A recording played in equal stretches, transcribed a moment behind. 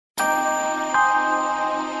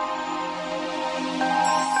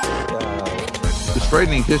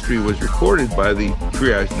frightening history was recorded by the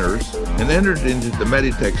triage nurse and entered into the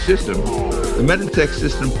Meditech system. The Meditech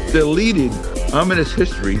system deleted ominous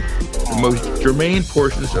history, the most germane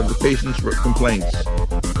portions of the patient's complaints.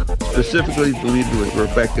 Specifically deleted was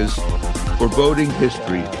Rebecca's foreboding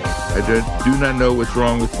history. I do not know what's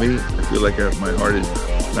wrong with me. I feel like my heart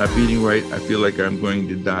is not beating right. I feel like I'm going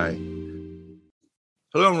to die.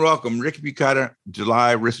 Hello and welcome. Rick Bucata,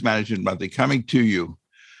 July Risk Management Monthly, coming to you.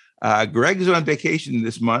 Greg is on vacation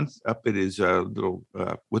this month up at his little,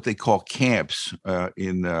 what they call camps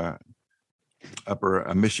in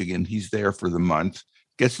upper Michigan. He's there for the month.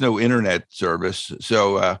 Gets no internet service,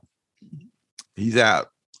 so he's out.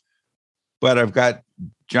 But I've got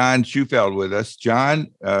John Schufeld with us.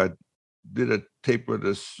 John did a tape with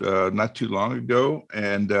us not too long ago,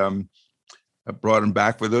 and I brought him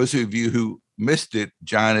back. For those of you who missed it,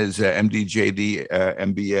 John is MD/JD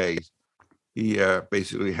MBA. He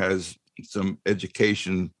basically has some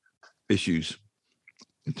education issues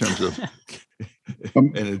in terms of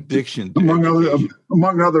an addiction.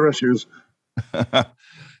 Among other issues.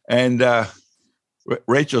 And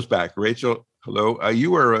Rachel's back. Rachel, hello.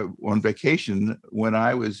 You were on vacation when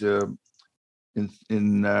I was in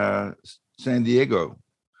San Diego,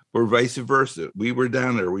 or vice versa. We were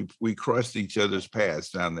down there. We crossed each other's paths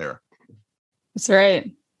down there. That's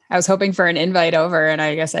right. I was hoping for an invite over, and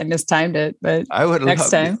I guess I mistimed it. But I would have next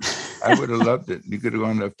time, I would have loved it. You could have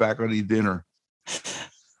gone to a faculty dinner.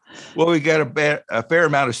 Well, we got a fair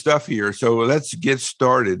amount of stuff here, so let's get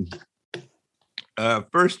started.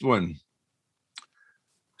 First one.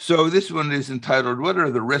 So this one is entitled, "What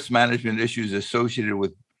are the risk management issues associated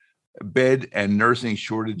with bed and nursing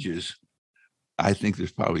shortages?" I think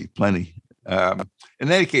there's probably plenty.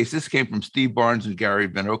 In any case, this came from Steve Barnes and Gary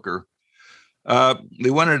Vanoker.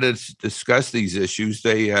 They wanted to discuss these issues.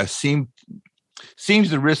 They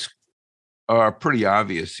seems the risks are pretty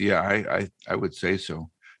obvious. Yeah, I would say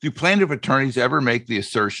so. Do plaintiff attorneys ever make the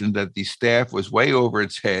assertion that the staff was way over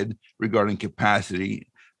its head regarding capacity,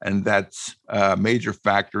 and that's a major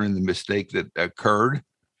factor in the mistake that occurred?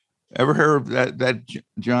 Ever heard of that,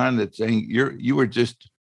 John, that saying you were just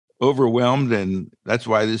overwhelmed and that's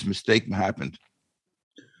why this mistake happened?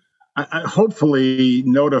 Hopefully,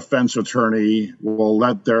 no defense attorney will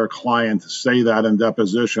let their client say that in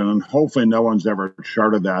deposition, and hopefully no one's ever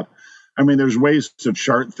charted that. I mean, there's ways to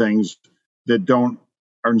chart things that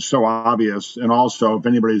aren't so obvious, and also if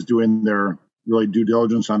anybody's doing their really due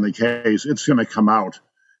diligence on the case, it's going to come out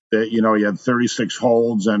that, you had 36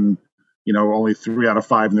 holds and, only 3 out of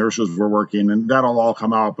 5 nurses were working, and that'll all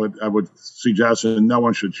come out. But I would suggest that no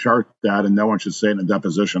one should chart that, and no one should say it in a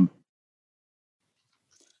deposition.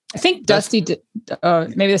 I think Dusty did.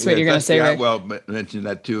 Maybe that's what you're going to say, right? Well, mentioned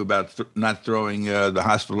that too about not throwing the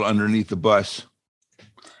hospital underneath the bus.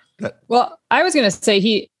 Well, I was going to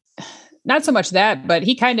say not so much that, but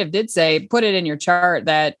he kind of did say, put it in your chart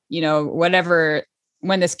that,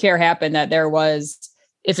 when this care happened, that there was,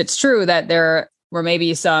 if it's true, that there were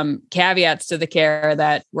maybe some caveats to the care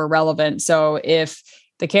that were relevant. So if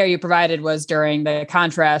the care you provided was during the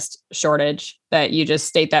contrast shortage, that you just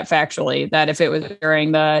state that factually, that if it was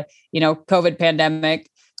during the, COVID pandemic,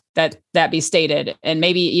 that be stated. And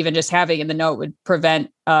maybe even just having in the note would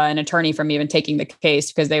prevent an attorney from even taking the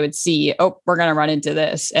case, because they would see, oh, we're going to run into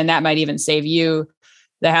this. And that might even save you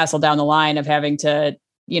the hassle down the line of having to,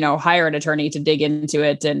 hire an attorney to dig into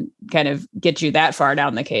it and kind of get you that far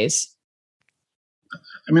down the case.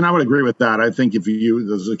 I mean, I would agree with that. I think if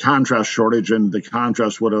there's a contrast shortage and the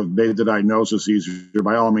contrast would have made the diagnosis easier,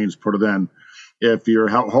 by all means, put it in. If you're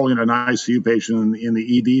holding an ICU patient in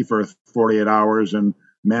the ED for 48 hours and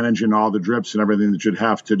managing all the drips and everything that you'd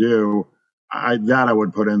have to do, I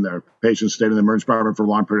would put in there. Patients stayed in the emergency department for a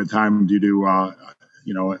long period of time due to,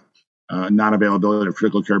 non-availability of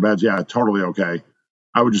critical care beds. Yeah, totally okay.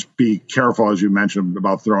 I would just be careful, as you mentioned,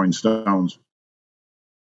 about throwing stones.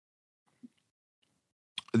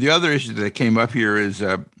 The other issue that came up here is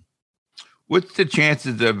what's the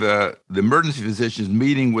chances of the emergency physicians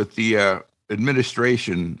meeting with the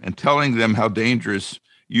administration and telling them how dangerous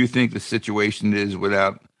you think the situation is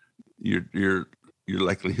without your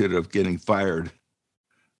likelihood of getting fired?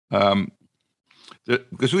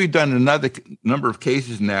 Because we've done another number of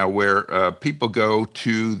cases now where people go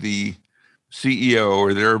to the CEO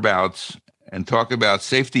or thereabouts and talk about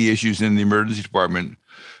safety issues in the emergency department,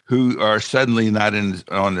 who are suddenly not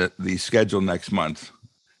on the schedule next month.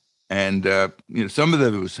 And, some of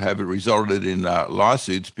those have resulted in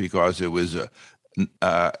lawsuits because it was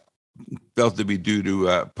felt to be due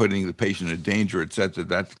to putting the patient in danger, et cetera,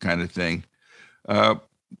 that kind of thing.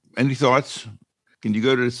 Any thoughts? Can you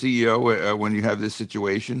go to the CEO when you have this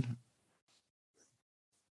situation?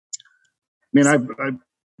 mean,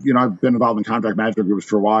 I've been involved in contract management groups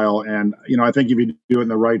for a while, and I think if you do it in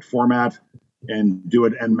the right format and do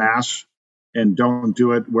it en masse, and don't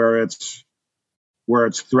do it where it's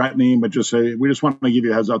threatening, but just say, we just want to give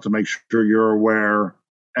you a heads up to make sure you're aware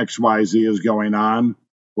XYZ is going on.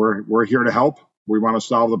 We're here to help. We want to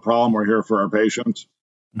solve the problem. We're here for our patients.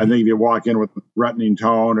 I think if you walk in with a threatening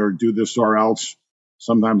tone or do this or else,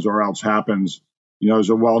 sometimes or else happens. There's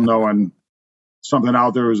a well-known something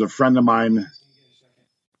out there. Who's a friend of mine,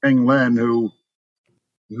 Eng Lin,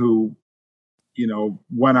 who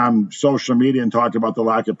went on social media and talked about the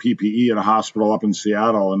lack of PPE in a hospital up in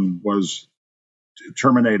Seattle and was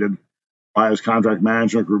terminated by his contract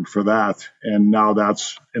management group for that. And now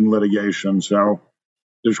that's in litigation. So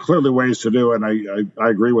there's clearly ways to do it. And I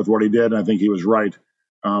agree with what he did. And I think he was right.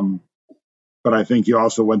 But I think he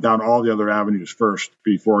also went down all the other avenues first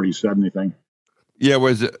before he said anything. Yeah,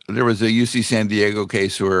 there was a UC San Diego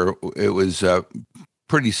case where it was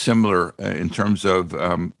pretty similar in terms of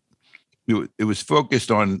it was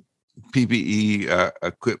focused on PPE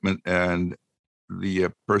equipment, and the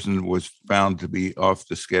person was found to be off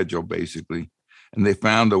the schedule, basically. And they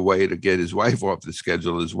found a way to get his wife off the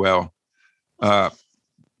schedule as well.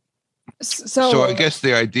 So I guess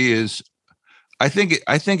the idea is, I think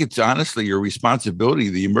it's honestly your responsibility.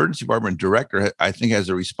 The emergency department director, I think, has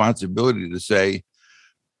a responsibility to say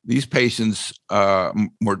these patients'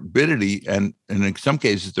 morbidity and in some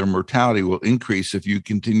cases their mortality will increase if you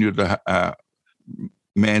continue to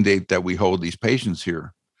mandate that we hold these patients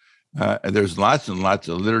here. And there's lots and lots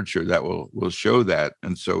of literature that will show that.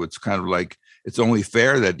 And so it's kind of like, it's only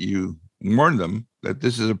fair that you warn them that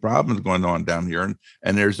this is a problem going on down here.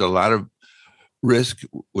 And there's a lot of risk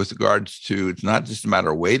with regards to, it's not just a matter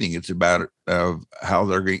of waiting, it's about how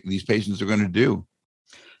these patients are going to do.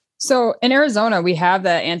 So in Arizona, we have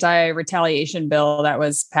the anti-retaliation bill that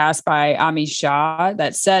was passed by Amish Shah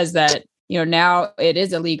that says that, now it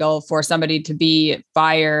is illegal for somebody to be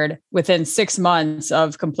fired within 6 months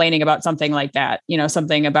of complaining about something like that,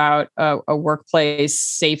 something about a workplace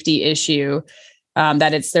safety issue,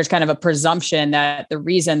 there's kind of a presumption that the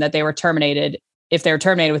reason that they were terminated, if they were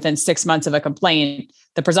terminated within 6 months of a complaint,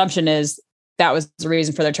 the presumption is that was the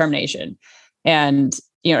reason for their termination. And,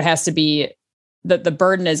 it has to be that the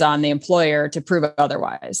burden is on the employer to prove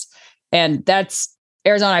otherwise. And that's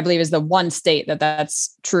Arizona, I believe, is the one state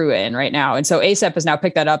that's true in right now. And so ACEP has now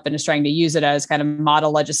picked that up and is trying to use it as kind of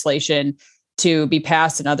model legislation to be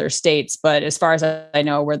passed in other states. But as far as I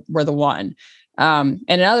know, we're the one. And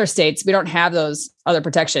in other states, we don't have those other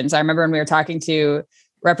protections. I remember when we were talking to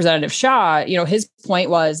Representative Shaw, his point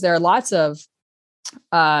was there are lots of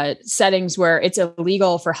settings where it's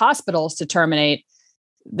illegal for hospitals to terminate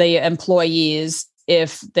the employees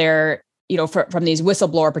if they're, from these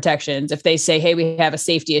whistleblower protections. If they say, hey, we have a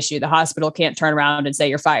safety issue, the hospital can't turn around and say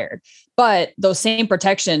you're fired. But those same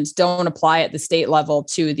protections don't apply at the state level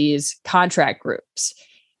to these contract groups.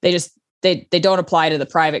 They don't apply to the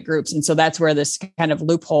private groups. And so that's where this kind of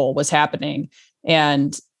loophole was happening,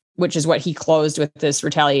 and which is what he closed with this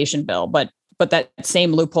retaliation bill. But that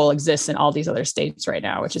same loophole exists in all these other states right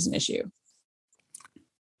now, which is an issue.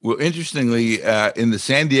 Well, interestingly, in the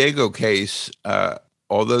San Diego case,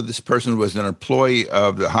 although this person was an employee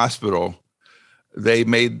of the hospital, the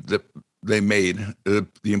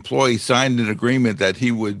employee signed an agreement that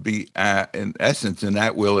he would be, in essence, an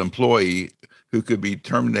at-will employee who could be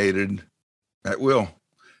terminated at will.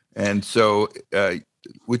 And so,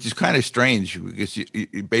 which is kind of strange, because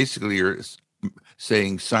you basically are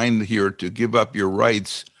saying, sign here to give up your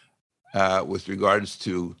rights with regards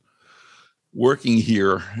to working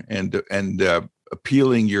here and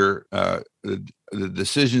appealing your the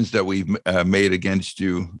decisions that we've made against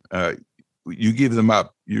you. You give them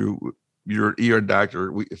up. You're an ER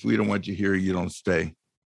doctor. If we don't want you here, you don't stay.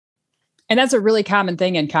 And that's a really common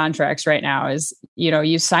thing in contracts right now is,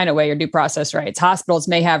 you sign away your due process rights. Hospitals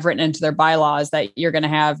may have written into their bylaws that you're going to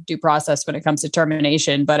have due process when it comes to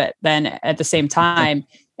termination. But then at the same time,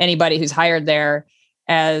 anybody who's hired there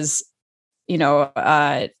as,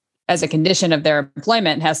 as a condition of their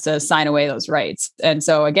employment has to sign away those rights. And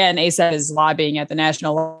so again, ACEP is lobbying at the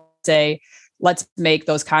national level to say, let's make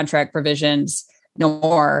those contract provisions no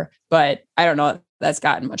more. But I don't know if that's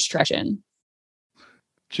gotten much traction.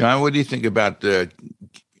 John, what do you think about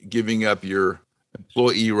giving up your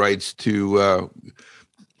employee rights to,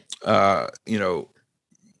 a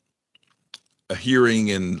hearing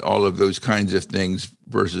and all of those kinds of things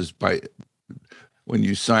versus when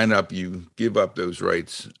you sign up, you give up those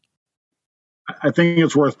rights? I think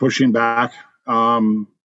it's worth pushing back and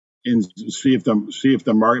see if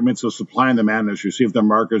the market, it's a supply and demand issue, see if the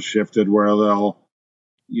market shifted where they'll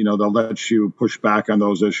they'll let you push back on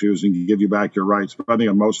those issues and give you back your rights. But I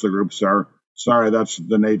think most of the groups are, sorry, that's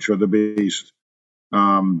the nature of the beast.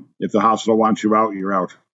 If the hospital wants you out, you're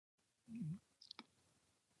out.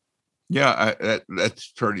 Yeah,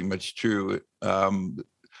 that's pretty much true. And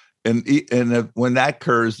when that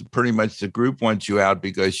occurs, pretty much the group wants you out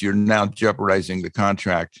because you're now jeopardizing the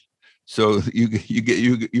contract. So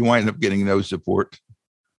you wind up getting no support.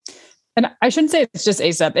 And I shouldn't say it's just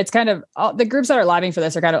ACEP. It's kind of all, the groups that are lobbying for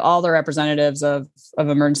this are kind of all the representatives of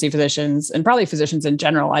emergency physicians and probably physicians in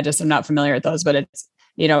general. I just am not familiar with those, but it's,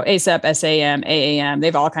 ACEP, SAM, AAM,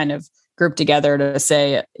 they've all kind of grouped together to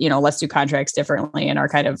say, let's do contracts differently, and are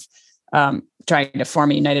kind of trying to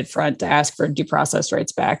form a united front to ask for due process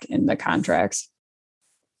rights back in the contracts.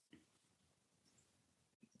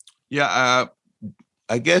 Yeah,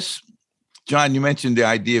 I guess, John, you mentioned the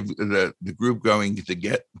idea of the group going to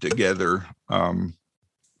get together. I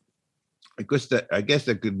guess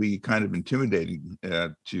that could be kind of intimidating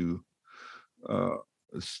to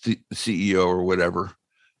CEO or whatever.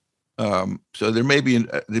 So there may be,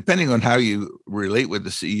 depending on how you relate with the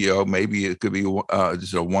CEO, maybe it could be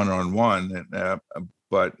just a one-on-one.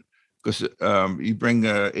 But because you bring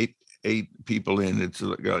eight people in, it's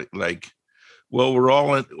like, well, we're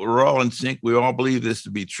all in sync. We all believe this to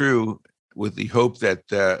be true, with the hope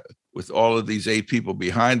that with all of these 8 people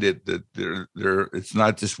behind it, that it's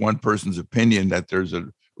not just one person's opinion that there's a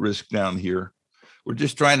risk down here. We're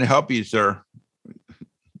just trying to help you, sir.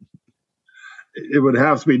 It would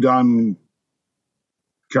have to be done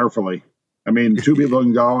carefully. I mean, 2 people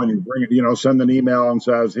can go and you bring, send an email and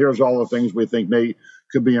says, here's all the things we think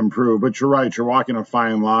could be improved. But you're right, you're walking a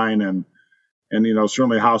fine line, and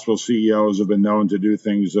certainly hospital CEOs have been known to do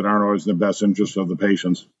things that aren't always in the best interest of the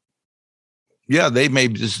patients. Yeah, they may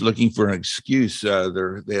be just looking for an excuse. They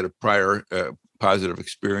had a prior positive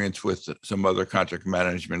experience with some other contract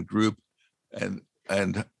management group, and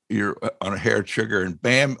you're on a hair trigger, and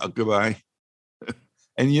bam, goodbye.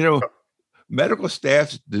 And medical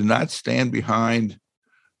staffs do not stand behind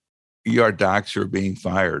ER docs who are being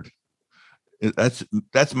fired.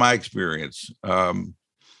 That's my experience, and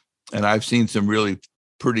I've seen some really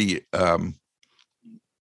pretty. There's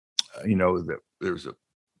a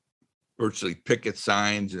virtually picket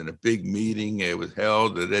signs and a big meeting. It was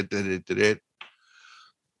held.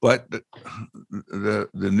 But the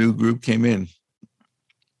new group came in.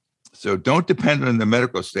 So don't depend on the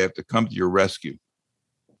medical staff to come to your rescue.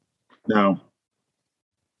 No.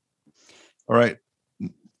 All right.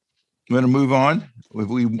 I'm going to move on. If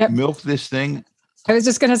we milk this thing. I was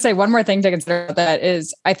just going to say one more thing to consider about that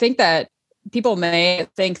is I think that people may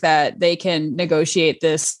think that they can negotiate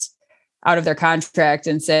this out of their contract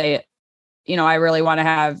and say, I really want to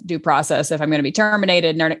have due process if I'm going to be terminated,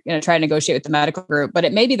 and they're going to try to negotiate with the medical group. But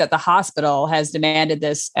it may be that the hospital has demanded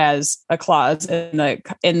this as a clause in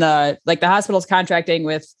the like the hospital's contracting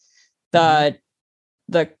with the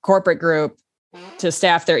corporate group to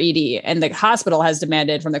staff their ED, and the hospital has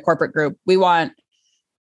demanded from the corporate group, we want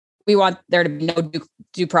there to be no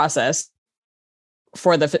due process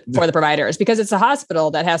for the providers, because it's a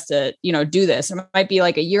hospital that has to, do this. It might be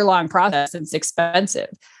like a year-long process. It's expensive.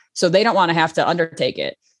 So they don't want to have to undertake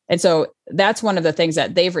it. And so that's one of the things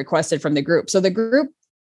that they've requested from the group. So the group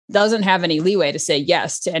doesn't have any leeway to say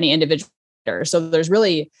yes to any individual provider. So there's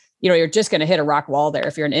really, you're just going to hit a rock wall there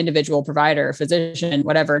if you're an individual provider, physician,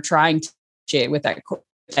 whatever, trying to negotiate with that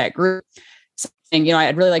group. Saying,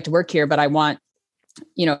 I'd really like to work here, but I want,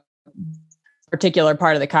 particular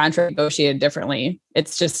part of the contract negotiated differently.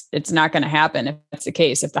 It's not going to happen if that's the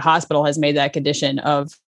case. If the hospital has made that condition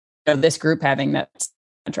of this group having that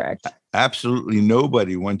contract. Absolutely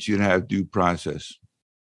nobody wants you to have due process.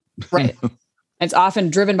 Right. It's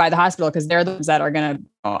often driven by the hospital because they're the ones that are going to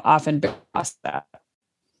often cost that.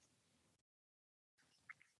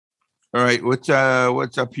 All right. What's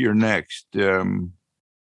up here next?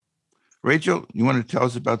 Rachel, you want to tell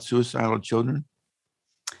us about suicidal children?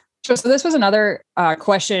 Sure. So this was another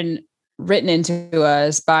question written into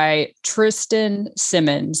us by Tristan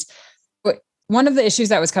Simmons. One of the issues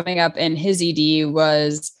that was coming up in his ED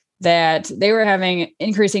was that they were having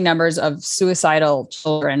increasing numbers of suicidal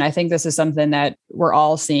children. I think this is something that we're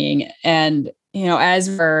all seeing. And, as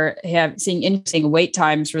we're seeing increasing wait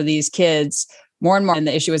times for these kids, more and more, and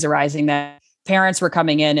the issue is arising that parents were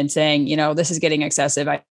coming in and saying, this is getting excessive.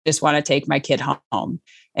 I just want to take my kid home,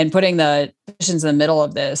 and putting the physicians in the middle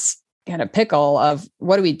of this kind of pickle of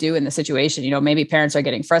what do we do in the situation? Maybe parents are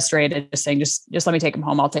getting frustrated, just saying, just let me take them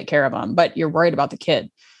home. I'll take care of them. But you're worried about the kid.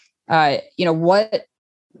 How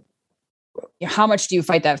much do you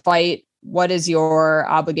fight that fight? What is your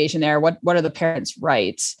obligation there? What are the parents'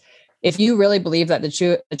 rights? if you really believe that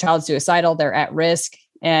the child's suicidal, they're at risk,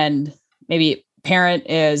 and maybe parent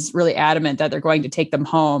is really adamant that they're going to take them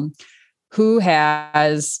home, who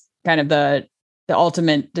has kind of the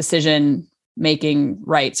ultimate decision making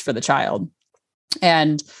rights for the child?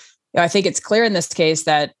 And I think it's clear in this case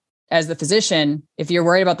that as the physician, if you're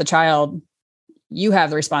worried about the child, you have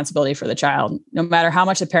the responsibility for the child. No matter how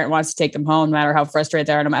much the parent wants to take them home, no matter how frustrated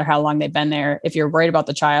they are, no matter how long they've been there, if you're worried about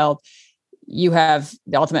the child, you have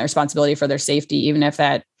the ultimate responsibility for their safety, even if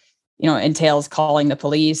that, entails calling the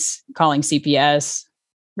police, calling CPS,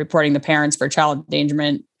 reporting the parents for child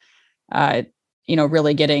endangerment,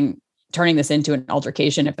 really turning this into an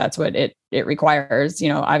altercation if that's what it requires.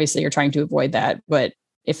 Obviously you're trying to avoid that, but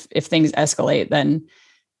if things escalate, then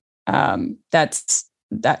that's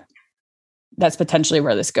potentially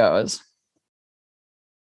where this goes.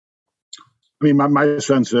 I mean, my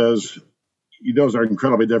sense is those are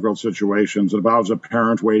incredibly difficult situations. If I was a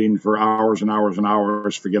parent waiting for hours and hours and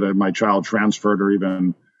hours to get my child transferred or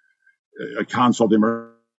even a consult in the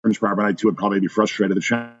emergency department, I too would probably be frustrated. The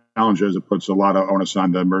challenge is it puts a lot of onus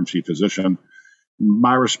on the emergency physician.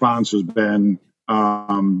 My response has been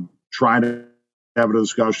trying to have a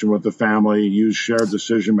discussion with the family, use shared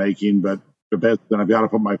decision making, but a bit then I've got to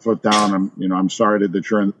put my foot down. I'm sorry that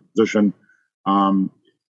you're in a position. I'm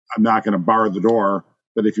not going to bar the door,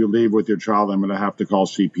 but if you leave with your child, I'm going to have to call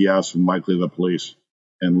CPS and likely the police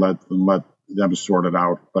and let them sort it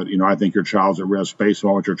out. But I think your child's at risk based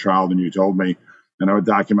on what your child and you told me, and I would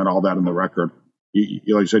document all that in the record. Like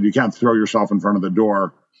you said, you can't throw yourself in front of the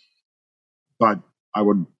door, but I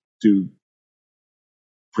would do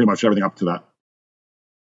pretty much everything up to that.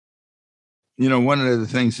 One of the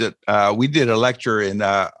things that we did a lecture in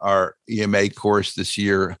our EMA course this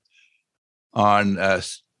year on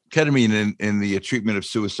ketamine in the treatment of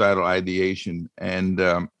suicidal ideation. And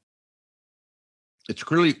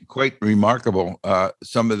it's really quite remarkable,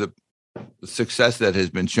 some of the success that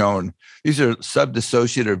has been shown. These are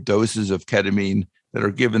subdissociative doses of ketamine that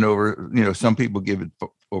are given over, some people give it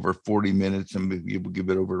over 40 minutes, some people give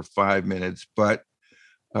it over 5 minutes. But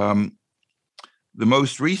the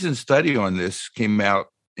most recent study on this came out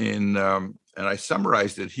in, and I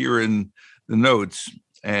summarized it here in the notes,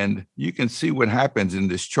 and you can see what happens in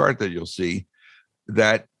this chart that you'll see,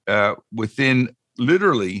 that within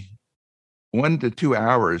literally 1 to 2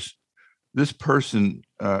 hours, this person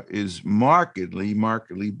is markedly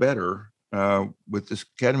better with this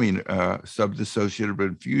ketamine subdissociative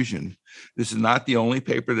infusion. This is not the only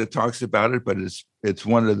paper that talks about it, but it's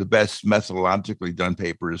one of the best methodologically done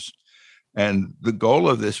papers. And the goal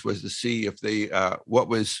of this was to see if what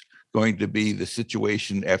was going to be the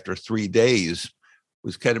situation after 3 days.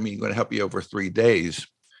 Was ketamine going to help you over 3 days?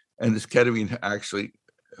 And this ketamine actually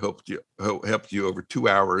helped you over 2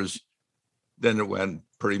 hours. Then it went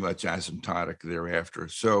pretty much asymptotic thereafter.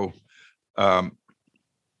 So I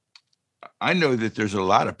know that there's a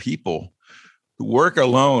lot of people who work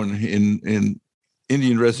alone in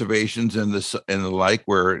Indian reservations and the like,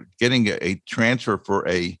 where getting a transfer for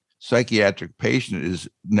a psychiatric patient is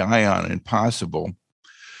nigh on impossible.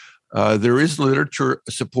 There is literature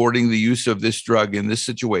supporting the use of this drug in this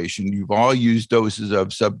situation. You've all used doses of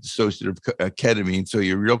subdissociative ketamine, so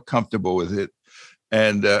you're real comfortable with it.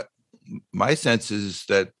 And my sense is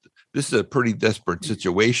that this is a pretty desperate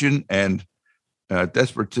situation, and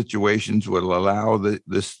desperate situations will allow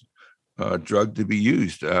this drug to be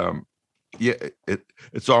used.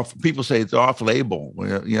 It's off. People say it's off-label.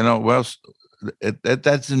 That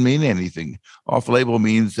doesn't mean anything. Off-label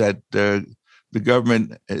means that the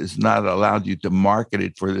government has not allowed you to market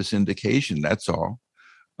it for this indication. That's all.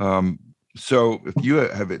 So if you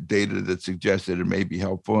have data that suggests that it may be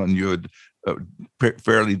helpful and you had a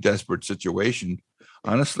fairly desperate situation,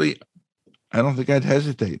 honestly, I don't think I'd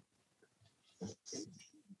hesitate.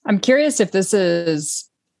 I'm curious if this is,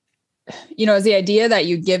 is the idea that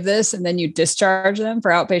you give this and then you discharge them for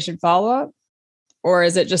outpatient follow-up? Or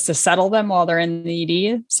is it just to settle them while they're in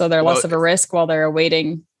the ED, so they're less of a risk while they're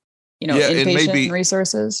awaiting, inpatient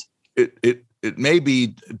resources? It may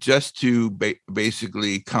be just to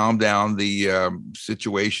basically calm down the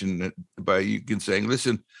situation by you can saying,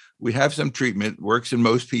 listen, we have some treatment, works in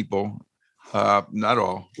most people, not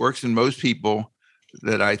all, works in most people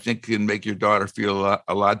that I think can make your daughter feel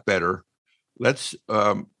a lot better. Let's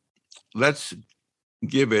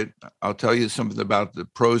give it. I'll tell you something about the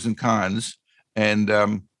pros and cons. And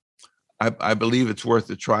I believe it's worth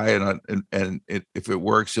a try, and if it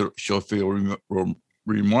works, she'll feel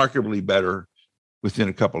remarkably better within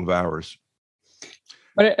a couple of hours.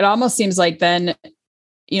 But it almost seems like then,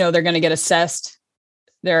 they're going to get assessed.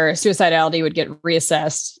 Their suicidality would get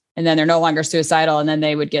reassessed, and then they're no longer suicidal, and then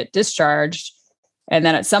they would get discharged. And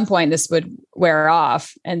then at some point this would wear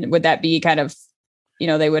off. And would that be kind of,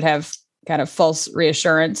 they would have kind of false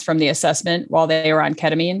reassurance from the assessment while they were on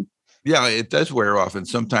ketamine? Yeah, it does wear off. And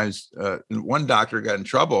sometimes one doctor got in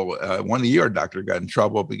trouble. One ER doctor got in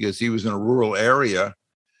trouble because he was in a rural area,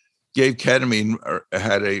 gave ketamine,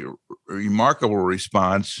 had a remarkable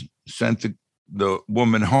response, sent the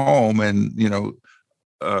woman home. And,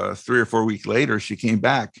 3 or 4 weeks later, she came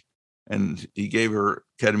back and he gave her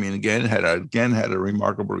ketamine again, had a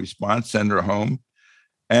remarkable response, sent her home.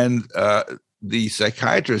 And the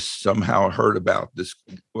psychiatrist somehow heard about this,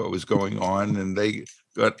 what was going on, and they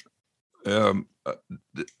got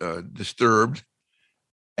disturbed,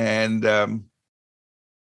 and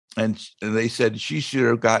they said she should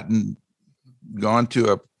have gone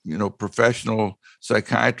to a professional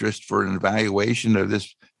psychiatrist for an evaluation of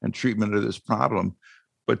this and treatment of this problem.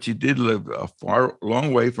 But she did live a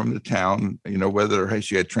long way from the town. Whether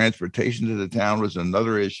she had transportation to the town was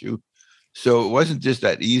another issue. So it wasn't just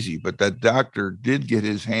that easy. But that doctor did get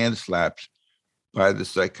his hand slapped by the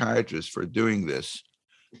psychiatrist for doing this.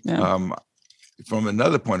 Yeah. From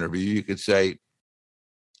another point of view, you could say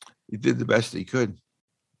he did the best he could.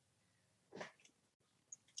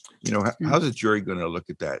 How's a jury going to look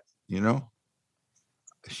at that?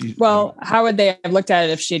 How would they have looked at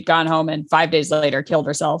it if she'd gone home and 5 days later killed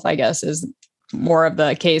herself, I guess, is more of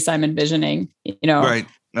the case I'm envisioning, Right.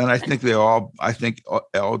 And I think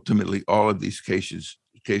ultimately all of these cases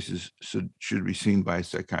should be seen by a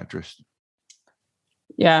psychiatrist.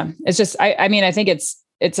 Yeah. It's just, I mean, I think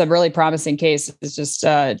it's a really promising case. It's just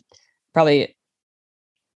probably,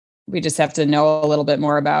 we just have to know a little bit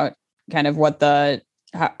more about kind of what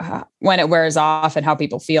when it wears off and how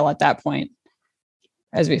people feel at that point,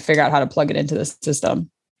 as we figure out how to plug it into the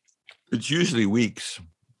system. It's usually weeks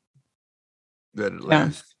that it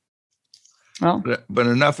lasts. Well, but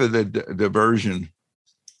enough of the diversion.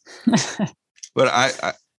 But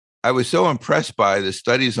I was so impressed by the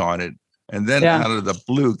studies on it. And then out of the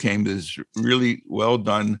blue came this really well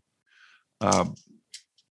done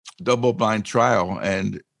double-blind trial.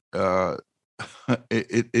 And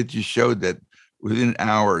it just showed that within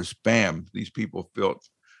hours, bam, these people felt.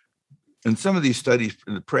 And some of these studies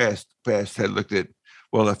in the past had looked at,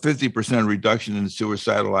 a 50% reduction in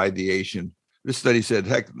suicidal ideation. This study said,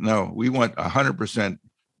 heck no, we want 100%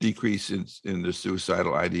 decrease in the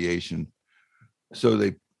suicidal ideation. So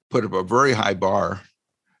they put up a very high bar,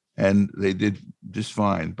 and they did just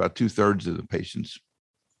fine, about 2/3 of the patients.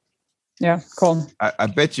 Yeah, cool. I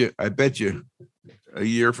bet you a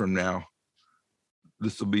year from now,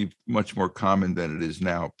 this will be much more common than it is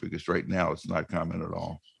now, because right now it's not common at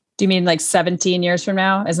all. Do you mean like 17 years from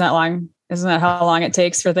now? Isn't that long? Isn't that how long it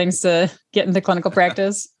takes for things to get into clinical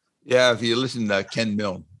practice? Yeah, if you listen to Ken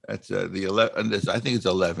Milne, that's the 11. I think it's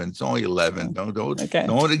 11. It's only 11.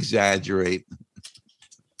 Don't exaggerate.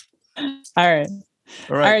 All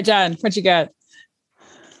right, John, what you got?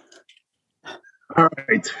 All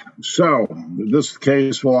right. So this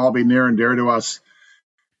case will all be near and dear to us.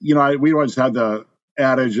 We always had the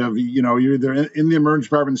adage of, you're either in the emergency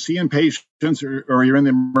department seeing patients or you're in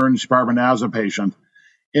the emergency department as a patient.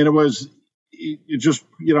 And it just,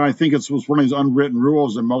 I think it was one of these unwritten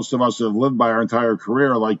rules that most of us have lived by our entire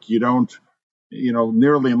career. Like, you don't,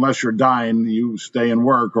 nearly unless you're dying, you stay and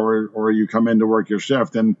work or you come in to work your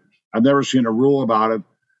shift. And I've never seen a rule about it.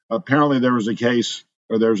 Apparently there was a case,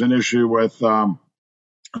 or there's an issue with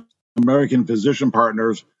American Physician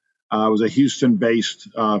Partners. It was a Houston-based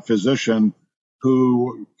physician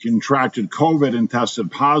who contracted COVID and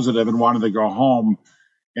tested positive and wanted to go home.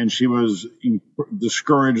 And she was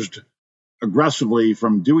discouraged aggressively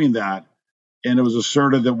from doing that. And it was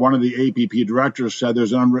asserted that one of the APP directors said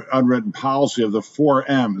there's an unwritten policy of the 4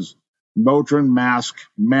 M's: Motrin, mask,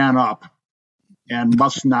 man up, and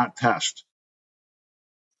must not test,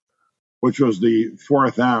 which was the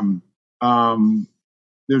 4th M.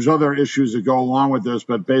 There's other issues that go along with this,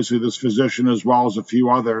 but basically this physician, as well as a few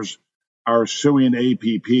others, are suing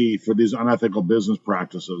APP for these unethical business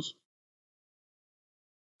practices.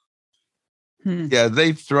 Yeah,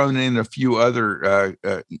 they've thrown in a few other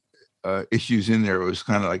issues in there. It was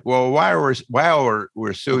kind of like, well, while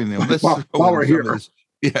we're suing them, let's while we're here.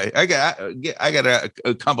 Yeah, I got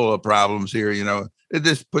a couple of problems here. They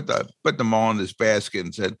just put them all in this basket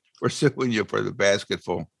and said, we're suing you for the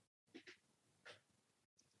basketful.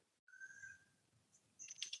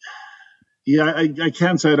 Yeah, I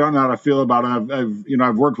can't say I don't know how to feel about it.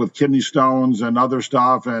 I've worked with kidney stones and other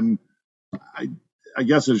stuff, and I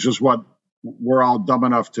guess it's just what we're all dumb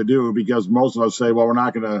enough to do, because most of us say, well, we're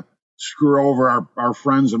not going to screw over our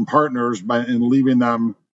friends and partners in leaving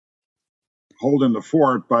them holding the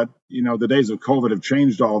fort, but the days of COVID have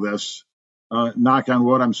changed all this. Knock on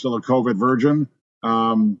wood, I'm still a COVID virgin,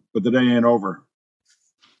 but the day ain't over.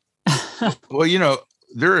 Well,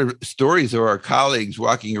 there are stories of our colleagues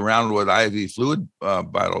walking around with IV fluid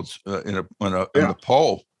bottles in a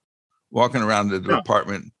pole, walking around the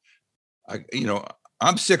department.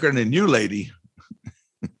 I'm sicker than you, lady.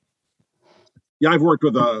 Yeah, I've worked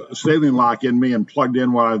with a saline lock in me and plugged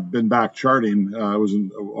in while I've been back charting. It was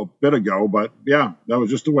a bit ago, but yeah, that was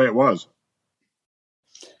just the way it was.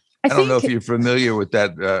 I don't know if you're familiar with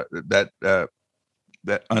that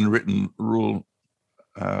unwritten rule,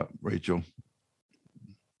 Rachel.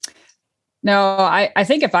 No, I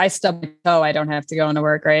think if I stub my toe, I don't have to go into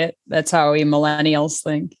work, right? That's how we millennials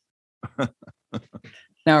think.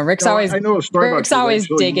 No, Rick's always. I know a story Rick's about always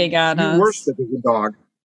digging on us. You were sick as a dog.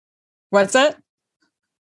 What's that?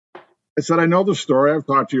 I said, I know the story. I've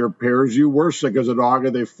talked to your peers. You were sick as a dog,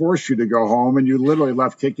 and they forced you to go home, and you literally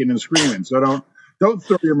left kicking and screaming. So don't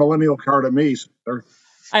throw your millennial card at me, sir.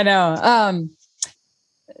 I know.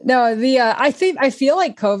 No, I feel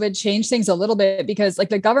like COVID changed things a little bit because like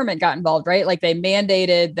the government got involved, right? Like they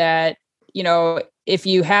mandated that, if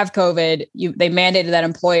you have COVID, they mandated that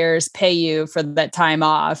employers pay you for that time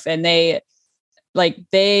off, and they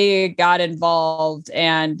got involved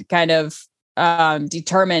and kind of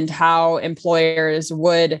determined how employers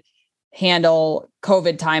would handle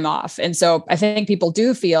COVID time off. And so I think people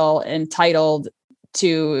do feel entitled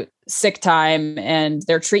to sick time and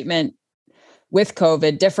their treatment with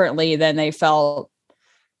COVID differently than they felt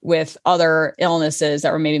with other illnesses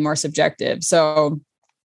that were maybe more subjective. So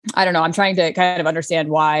I don't know. I'm trying to kind of understand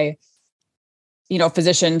why,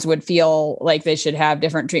 physicians would feel like they should have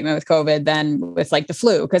different treatment with COVID than with like the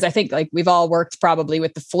flu. Cause I think like we've all worked probably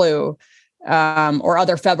with the flu or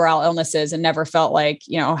other febrile illnesses and never felt like,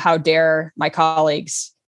 how dare my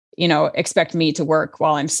colleagues, expect me to work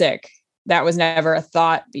while I'm sick. That was never a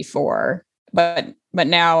thought before, but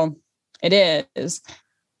now it is.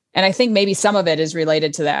 And I think maybe some of it is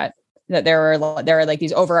related to that there are like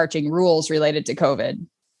these overarching rules related to COVID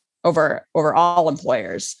over all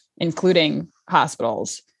employers, including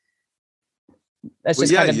hospitals. That's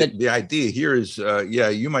just kind of the idea here is,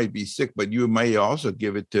 you might be sick, but you may also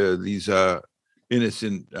give it to these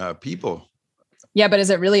innocent people. Yeah, but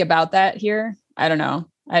is it really about that here? I don't know.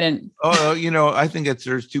 I didn't. I think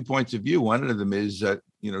there's 2 points of view. One of them is that,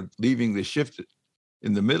 leaving the shift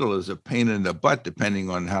in the middle is a pain in the butt, depending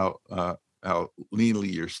on how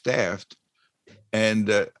leanly you're staffed. And,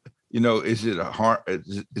 is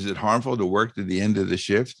it harmful to work to the end of the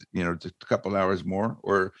shift, just a couple hours more?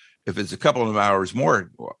 Or if it's a couple of hours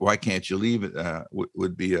more, why can't you leave it?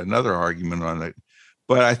 Would be another argument on it.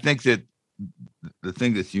 But I think that the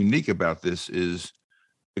thing that's unique about this is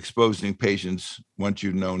exposing patients once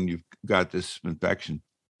you've known you've got this infection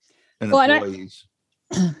and employees.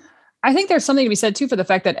 I think there's something to be said too for the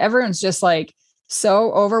fact that everyone's just like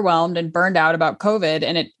so overwhelmed and burned out about COVID.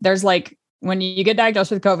 And there's like, when you get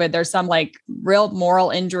diagnosed with COVID, there's some like real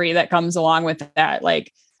moral injury that comes along with that.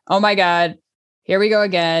 Like, oh my God, here we go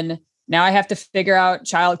again. Now I have to figure out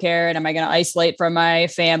childcare, and am I going to isolate from my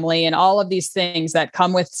family, and all of these things that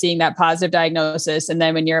come with seeing that positive diagnosis. And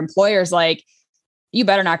then when your employer's like, you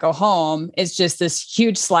better not go home, it's just this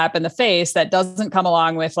huge slap in the face that doesn't come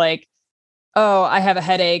along with like, oh, I have a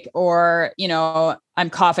headache, or, I'm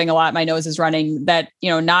coughing a lot, my nose is running, that,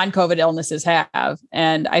 non-COVID illnesses have.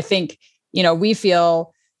 And I think, we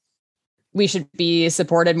feel we should be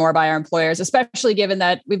supported more by our employers, especially given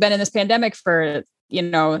that we've been in this pandemic for,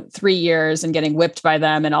 3 years and getting whipped by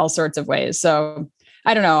them in all sorts of ways. So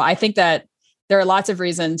I don't know. I think that there are lots of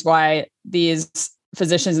reasons why these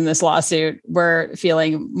physicians in this lawsuit were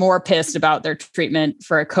feeling more pissed about their treatment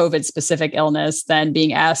for a COVID specific illness than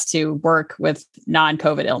being asked to work with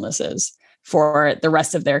non-COVID illnesses for the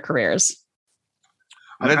rest of their careers.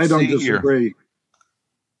 I don't disagree. Here.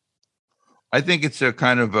 I think it's a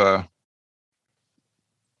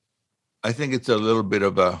little bit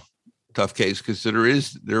of a tough case because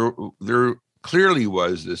there clearly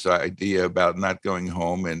was this idea about not going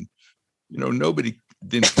home, and nobody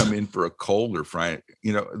didn't come in for a cold or frying.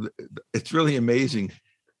 It's really amazing.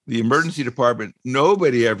 The emergency department,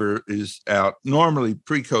 nobody ever is out. Normally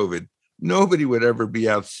pre-COVID, nobody would ever be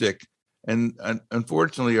out sick. And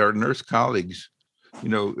unfortunately, our nurse colleagues,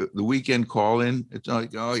 the weekend call in, it's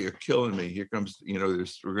like, oh, you're killing me. Here comes,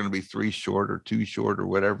 we're going to be 3 short or 2 short or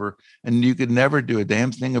whatever. And you could never do a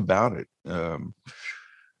damn thing about it.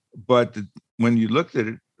 But when you looked at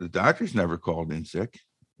it, the doctors never called in sick.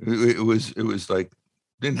 It was like,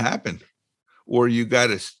 didn't happen. Or you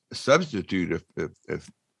got a substitute if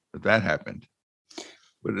that happened.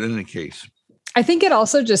 But in any case. I think it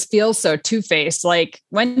also just feels so two-faced. Like,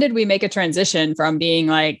 when did we make a transition from being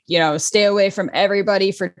like, stay away from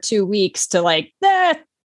everybody for 2 weeks to like,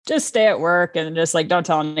 just stay at work and just like, don't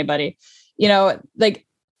tell anybody, like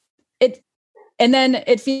it. And then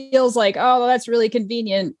it feels like, oh, well, that's really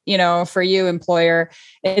convenient, for you, employer.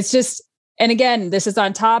 It's just, and again, this is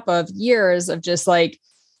on top of years of just like,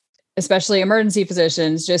 especially emergency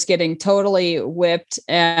physicians just getting totally whipped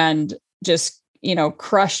and just,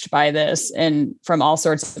 crushed by this and from all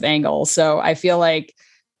sorts of angles. So I feel like,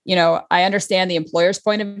 I understand the employer's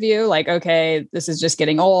point of view, like, okay, this is just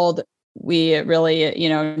getting old. We really,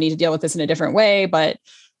 need to deal with this in a different way. But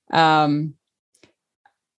I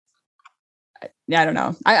don't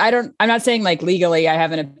know. I'm not saying like legally I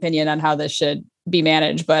have an opinion on how this should be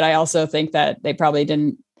managed, but I also think that they probably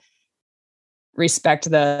didn't respect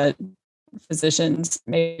the physicians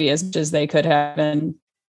maybe as much as they could have in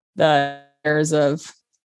the years of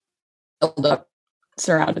build-up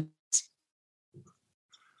surrounded.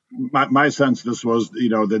 My sense, this was,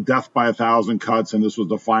 the death by 1,000 cuts, and this was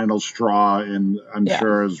the final straw. And I'm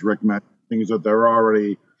sure, as Rick mentioned, things that they're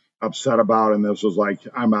already upset about, and this was like,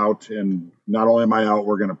 I'm out, and not only am I out,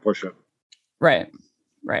 we're going to push it. Right.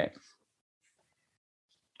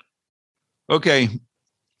 Okay.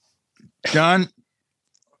 John.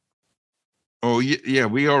 Oh, yeah,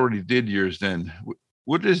 we already did yours then.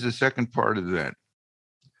 What is the second part of that?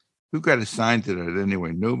 Who got assigned to that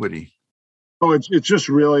anyway? Nobody. Oh, it's just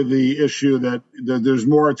really the issue that there's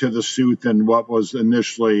more to the suit than what was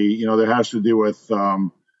initially, that has to do with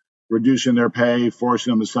reducing their pay,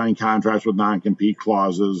 forcing them to sign contracts with non-compete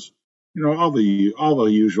clauses, all the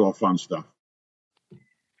usual fun stuff.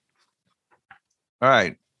 All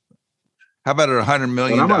right. How about a $100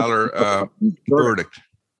 million verdict?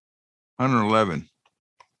 111.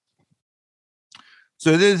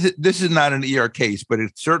 So this is not an ER case, but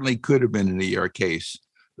it certainly could have been an ER case.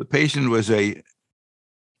 The patient was a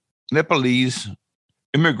Nepalese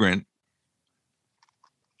immigrant.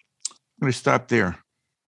 I'm going to stop there.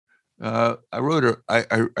 I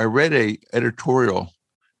read a editorial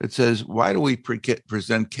that says, why do we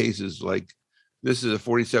present cases like this is a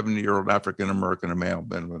 47-year-old African-American, a male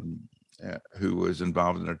who was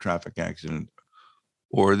involved in a traffic accident,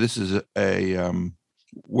 or this is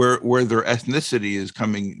where their ethnicity is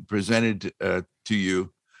presented to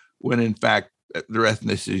you, when in fact their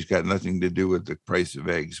ethnicity's got nothing to do with the price of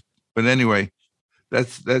eggs. But anyway,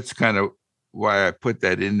 that's kind of why I put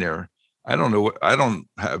that in there. I don't know. I don't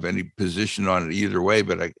have any position on it either way,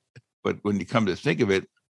 but when you come to think of it,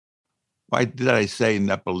 why did I say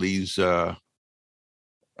Nepalese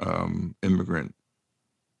immigrant?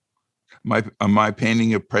 Am I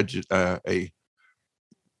painting a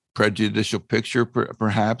prejudicial picture,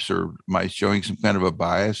 perhaps, or am I showing some kind of a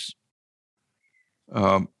bias?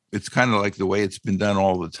 It's kind of like the way it's been done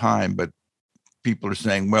all the time, but people are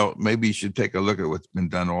saying, well, maybe you should take a look at what's been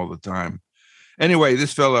done all the time. Anyway,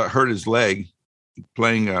 this fella hurt his leg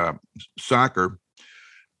playing soccer,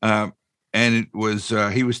 and it was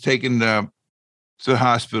he was taken to the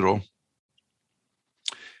hospital.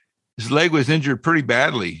 His leg was injured pretty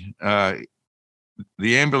badly. The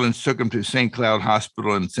ambulance took him to St. Cloud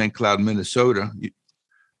Hospital in St. Cloud, Minnesota,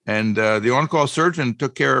 and the on-call surgeon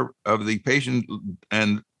took care of the patient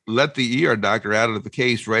and let the ER doctor out of the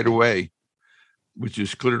case right away, which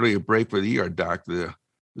is clearly a break for the ER doc. The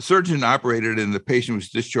surgeon operated and the patient was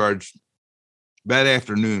discharged that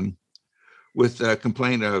afternoon with a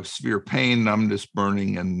complaint of severe pain, numbness,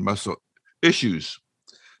 burning, and muscle issues.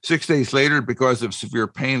 6 days later, because of severe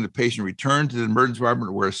pain, the patient returned to the emergency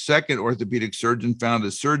department, where a second orthopedic surgeon found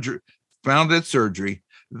at surgery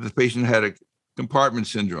that the patient had a compartment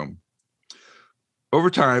syndrome. Over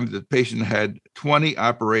time, the patient had 20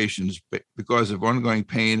 operations because of ongoing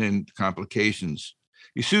pain and complications.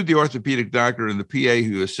 He sued the orthopedic doctor and the PA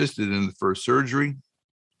who assisted in the first surgery.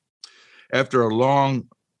 After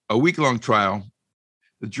a week-long trial,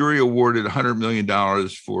 the jury awarded $100 million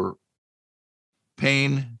for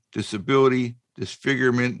pain, disability,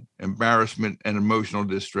 disfigurement, embarrassment, and emotional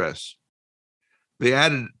distress. They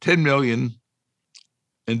added $10 million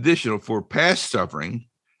additional for past suffering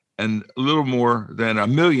and a little more than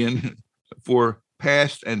 $1 million for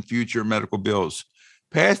past and future medical bills.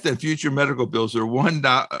 Past and future medical bills are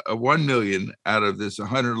 $1 million out of this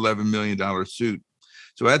 $111 million suit.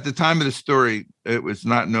 So at the time of the story, it was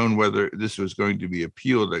not known whether this was going to be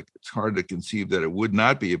appealed. It's hard to conceive that it would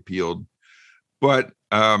not be appealed. But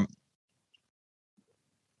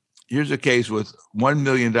here's a case with $1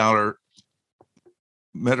 million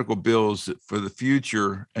medical bills for the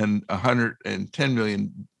future and $110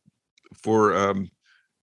 million for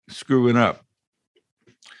screwing up.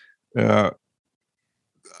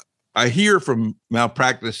 I hear from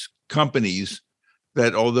malpractice companies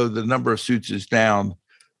that although the number of suits is down,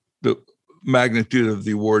 the magnitude of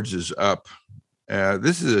the awards is up.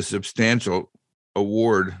 This is a substantial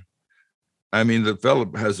award. I mean, the fellow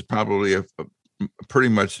has probably a pretty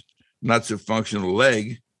much not so functional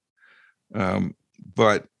leg,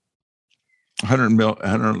 but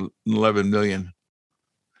 111 million.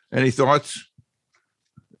 Any thoughts?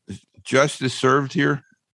 Justice served here?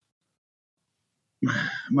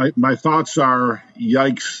 My thoughts are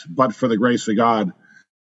yikes, but for the grace of God.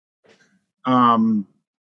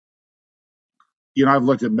 I've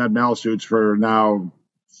looked at med mal suits for now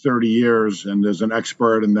 30 years, and as an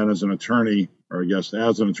expert and then as an attorney, or I guess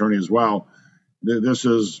as an attorney as well. This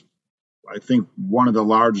is, I think, one of the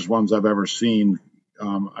largest ones I've ever seen.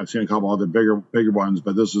 I've seen a couple other bigger ones,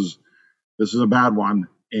 but this is a bad one.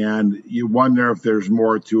 And you wonder if there's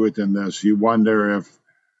more to it than this. You wonder if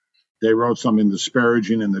they wrote something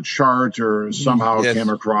disparaging in the chart, or somehow Yes. came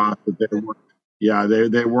across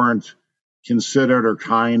that they weren't considerate or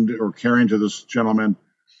kind or caring to this gentleman.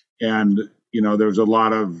 And there's a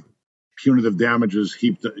lot of punitive damages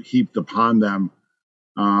heaped upon them.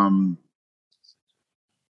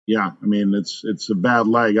 It's a bad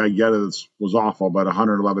leg. I get it. It was awful, but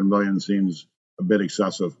 111 million seems a bit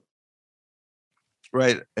excessive.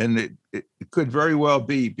 Right. And it could very well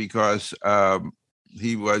be because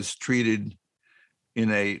he was treated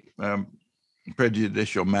in a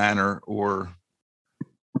prejudicial manner or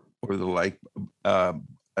the like,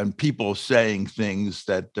 and people saying things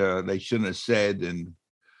that they shouldn't have said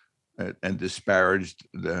and disparaged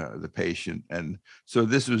the patient. And so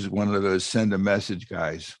this was one of those send a message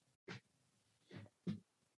guys.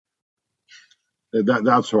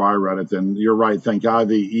 That's how I read it. And you're right. Thank God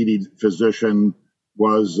the ED physician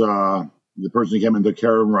was the person who came and took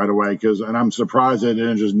care of him right away. And I'm surprised they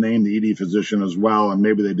didn't just name the ED physician as well. And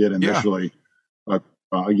maybe they did initially. Yeah.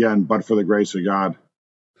 But again, but for the grace of God.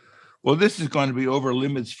 Well, this is going to be over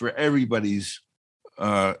limits for everybody's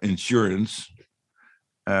insurance.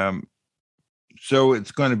 So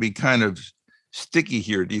it's going to be kind of sticky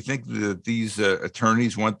here. Do you think that these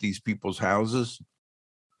attorneys want these people's houses?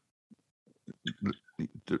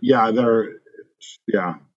 Yeah,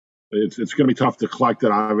 it's going to be tough to collect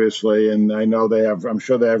it, obviously. And I know I'm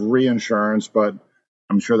sure they have reinsurance, but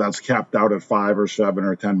I'm sure that's capped out at 5 or 7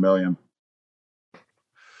 or 10 million.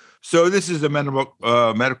 So this is a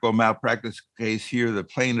medical malpractice case here. The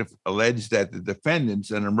plaintiff alleged that the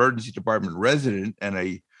defendants, an emergency department resident and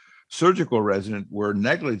a surgical resident, were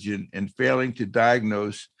negligent in failing to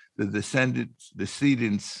diagnose the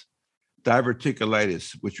decedent's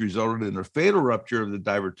diverticulitis, which resulted in a fatal rupture of the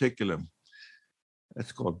diverticulum.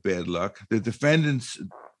 That's called bad luck. The defendants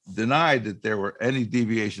denied that there were any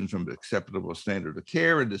deviations from the acceptable standard of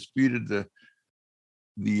care and disputed the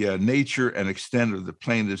nature and extent of the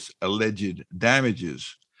plaintiff's alleged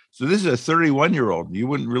damages. So this is a 31-year-old. You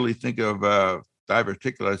wouldn't really think of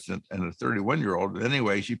diverticulitis and a 31-year-old.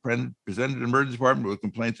 Anyway, she presented the emergency department with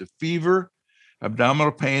complaints of fever,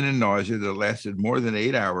 abdominal pain, and nausea that lasted more than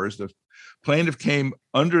 8 hours. The plaintiff came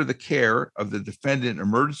under the care of the defendant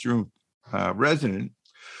emergency room resident,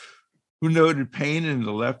 who noted pain in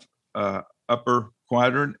the left upper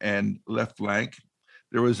quadrant and left flank.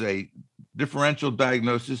 There was a differential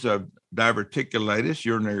diagnosis of diverticulitis,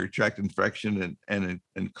 urinary tract infection, and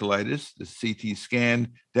colitis. The CT scan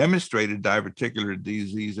demonstrated diverticular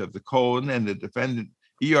disease of the colon, and the defendant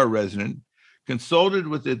ER resident consulted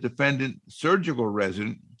with the defendant surgical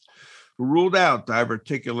resident, who ruled out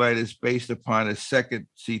diverticulitis based upon a second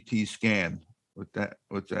CT scan.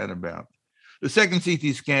 What's that about? The second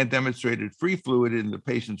CT scan demonstrated free fluid in the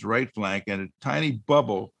patient's right flank and a tiny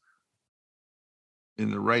bubble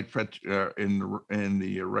in the right right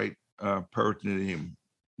peritoneum,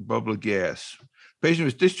 bubble of gas. The patient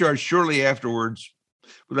was discharged shortly afterwards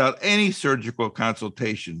without any surgical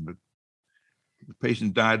consultation. The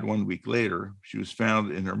patient died 1 week later. She was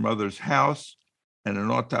found in her mother's house, and an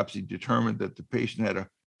autopsy determined that the patient had a,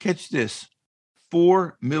 catch this,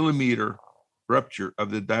 4 millimeter rupture of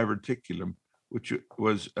the diverticulum, which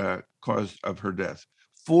was cause of her death.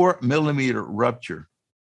 4 millimeter rupture.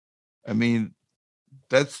 I mean,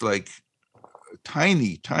 that's like a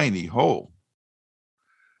tiny, tiny hole.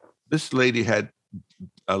 This lady had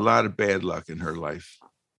a lot of bad luck in her life.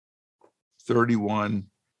 31,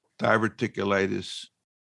 diverticulitis.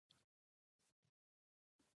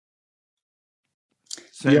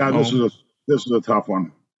 Yeah, this is a tough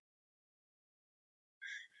one.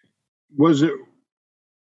 Was it?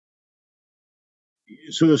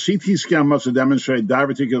 So the CT scan must have demonstrated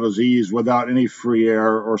diverticular disease without any free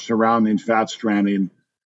air or surrounding fat stranding.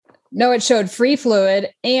 No, it showed free fluid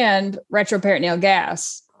and retroperitoneal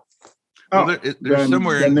gas. Well, there's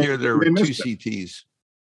somewhere in here there were two CTs.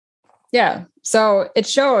 Yeah. So it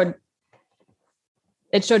showed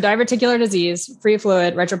diverticular disease, free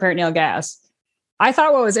fluid, retroperitoneal gas. I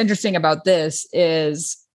thought what was interesting about this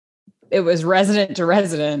is it was resident to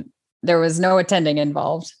resident. There was no attending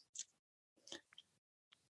involved.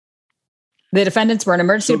 The defendants were an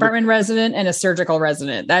emergency department resident and a surgical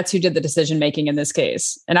resident. That's who did the decision-making in this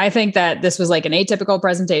case. And I think that this was like an atypical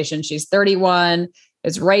presentation. She's 31,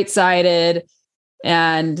 is right-sided,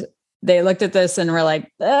 and they looked at this and were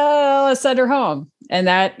like, oh, let's send her home. And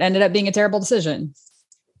that ended up being a terrible decision.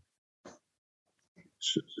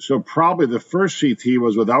 So probably the first CT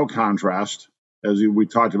was without contrast, as we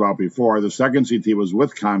talked about before. The second CT was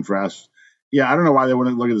with contrast. Yeah, I don't know why they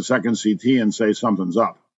wouldn't look at the second CT and say something's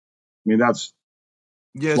up. I mean, that's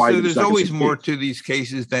so there's always more to these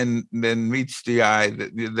cases than meets the eye.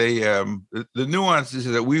 The nuances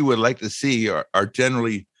that we would like to see are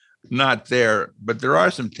generally not there, but there are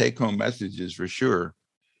some take-home messages for sure.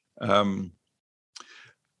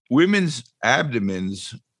 Women's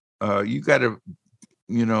abdomens,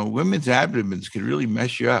 women's abdomens can really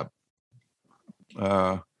mess you up.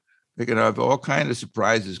 They can have all kinds of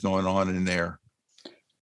surprises going on in there.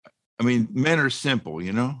 I mean, men are simple,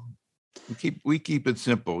 We keep it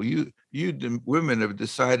simple. You women have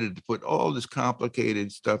decided to put all this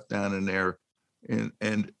complicated stuff down in there,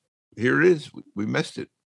 and here it is. We missed it.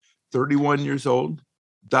 31 years old,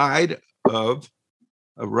 died of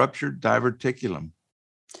a ruptured diverticulum.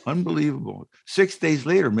 Unbelievable. 6 days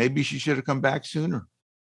later, maybe she should have come back sooner.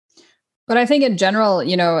 But I think in general,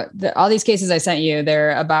 all these cases I sent you,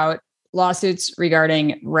 they're about lawsuits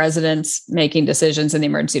regarding residents making decisions in the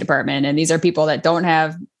emergency department. And these are people that don't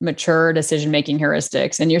have mature decision-making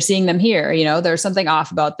heuristics. And you're seeing them here. There's something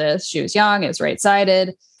off about this. She was young. It was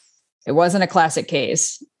right-sided. It wasn't a classic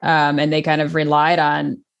case. And they kind of relied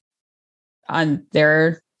on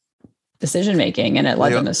their decision-making, and it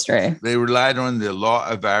led them astray. They relied on the law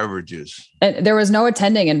of averages. And there was no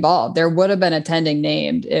attending involved. There would have been attending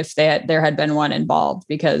named if there had been one involved,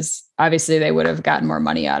 because obviously they would have gotten more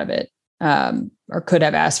money out of it. Or could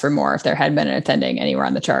have asked for more if there had been an attending anywhere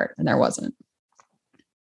on the chart, and there wasn't.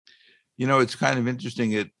 It's kind of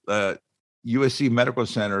interesting at USC Medical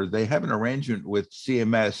Center, they have an arrangement with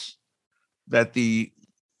CMS that the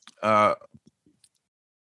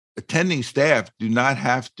attending staff do not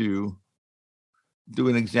have to do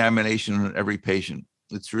an examination on every patient.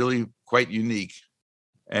 It's really quite unique.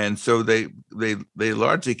 And so they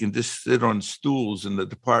largely can just sit on stools in the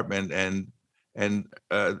department and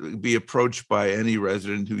be approached by any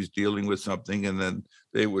resident who's dealing with something, and then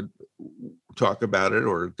they would talk about it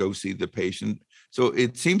or go see the patient. So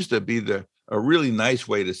it seems to be a really nice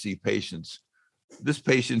way to see patients. This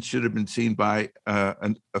patient should have been seen by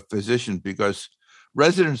a physician, because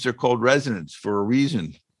residents are called residents for a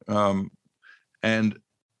reason. And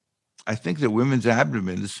I think that women's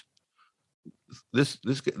abdomens,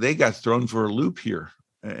 they got thrown for a loop here,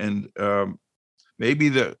 and maybe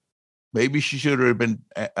she should have been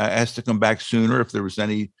asked to come back sooner if there was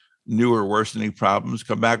any new or worsening problems.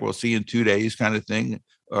 Come back, we'll see you in 2 days, kind of thing,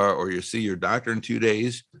 or you see your doctor in 2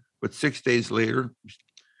 days. But 6 days later,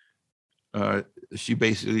 she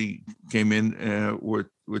basically came in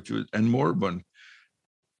which was and moribund.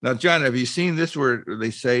 Now, John, have you seen this where they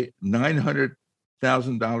say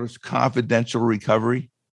 $900,000 confidential recovery?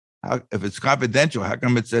 If it's confidential, how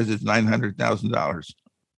come it says it's $900,000?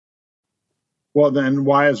 Well, then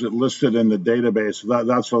why is it listed in the database?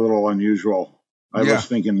 That's a little unusual. I was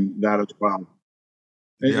thinking that as well.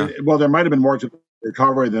 Well, there might have been more to the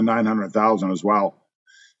recovery than $900,000 as well.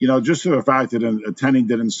 Just for the fact that an attending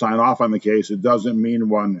didn't sign off on the case, it doesn't mean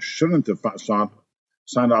one shouldn't have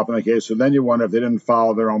signed off on the case. So then you wonder if they didn't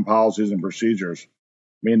follow their own policies and procedures.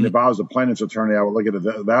 I mean, if I was a plaintiff's attorney, I would look at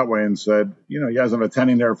it that way and said, you guys have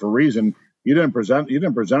attending there for a reason. You didn't present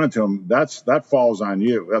it to him. That falls on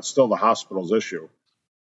you. That's still the hospital's issue.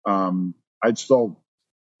 I'd still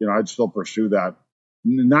pursue that.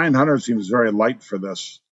 900 seems very light for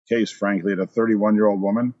this case, frankly, to a 31-year-old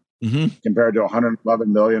woman, compared to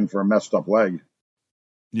 111 million for a messed up leg.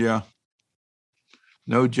 Yeah.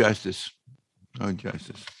 No justice. No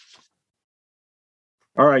justice.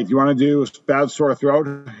 All right. You want to do bad sore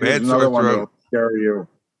throat? Here's another one that'll scare you.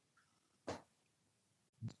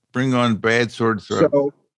 Bring on bad sore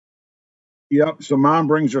throat. So mom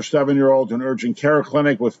brings her 7-year-old to an urgent care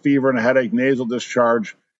clinic with fever and a headache, nasal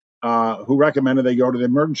discharge, who recommended they go to the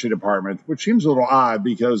emergency department, which seems a little odd,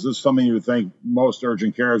 because this is something you would think most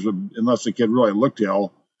urgent cares would, unless the kid really looked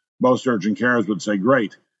ill, most urgent cares would say,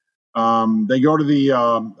 great. They go to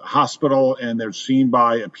the hospital and they're seen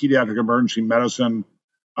by a pediatric emergency medicine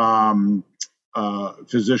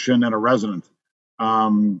physician and a resident.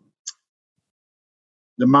 The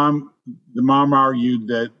mom argued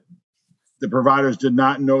that the providers did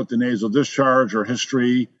not note the nasal discharge or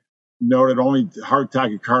history, noted only heart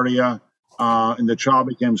tachycardia, and the child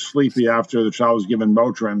became sleepy after the child was given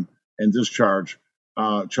Motrin and discharged.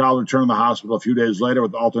 Child returned to the hospital a few days later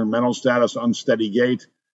with altered mental status, unsteady gait,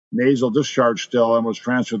 nasal discharge still, and was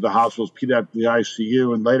transferred to the hospital's pediatric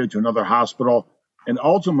ICU and later to another hospital, and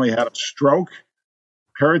ultimately had a stroke,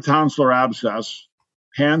 peritonsillar abscess,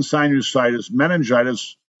 pansinusitis,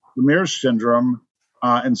 meningitis, Lemire syndrome,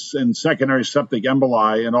 and secondary septic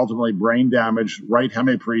emboli, and ultimately brain damage, right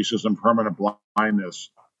hemiparesis, and permanent blindness.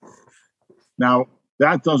 Now,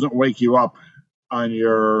 that doesn't wake you up on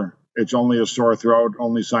it's only a sore throat,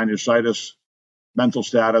 only sinusitis, mental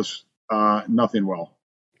status, nothing well.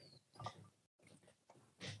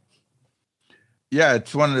 Yeah,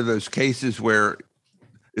 it's one of those cases where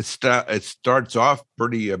it starts off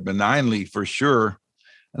pretty benignly for sure.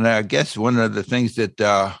 And I guess one of the things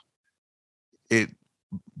that it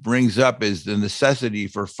brings up is the necessity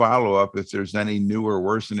for follow-up if there's any new or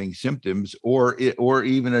worsening symptoms, or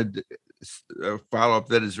even a follow-up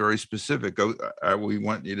that is very specific. We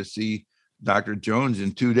want you to see Dr. Jones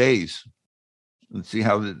in 2 days and see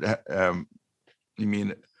how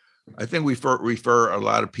I think we refer a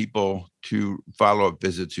lot of people to follow-up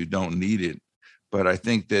visits who don't need it. But I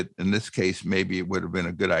think that in this case, maybe it would have been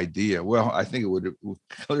a good idea. Well, I think it would have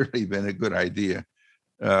clearly been a good idea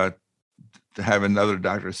to have another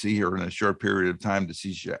doctor see her in a short period of time to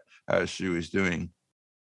see how she was doing.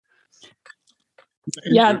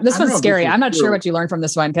 Yeah, this one's scary. I'm not sure what you learned from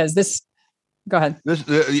this one because this. Go ahead.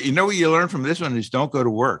 You know what you learn from this one is don't go to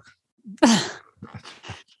work.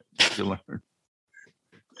 You learn.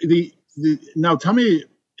 Now tell me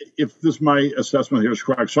if my assessment here is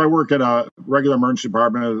correct. So I work at a regular emergency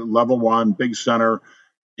department at level 1, big center,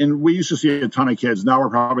 and we used to see a ton of kids. Now we're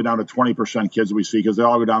probably down to 20% kids we see because they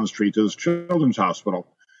all go down the street to this children's hospital.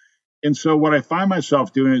 And so what I find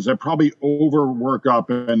myself doing is I probably overwork up,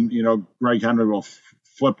 and Greg Henry will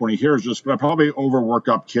flip when he hears this, but I probably overwork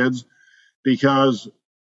up kids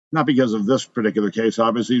not because of this particular case,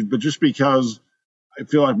 obviously, but just because I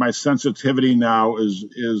feel like my sensitivity now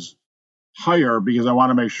is higher because I want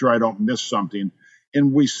to make sure I don't miss something.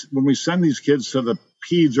 And when we send these kids to the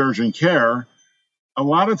peds urgent care, a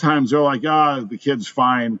lot of times they're like, the kid's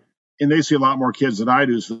fine. And they see a lot more kids than I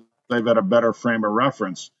do, so they've got a better frame of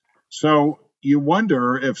reference. So you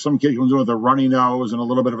wonder if some kid comes in with a runny nose and a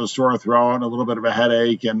little bit of a sore throat and a little bit of a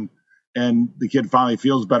headache, and the kid finally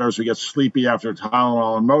feels better, so he gets sleepy after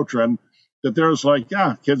Tylenol and Motrin, that there's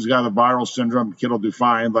kid's got a viral syndrome, kid will do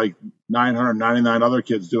fine, like 999 other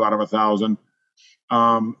kids do out of 1,000.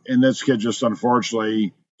 And this kid just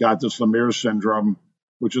unfortunately got this Lemire syndrome,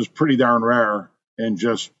 which is pretty darn rare, and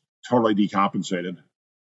just totally decompensated.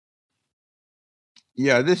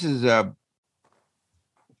 Yeah, this is a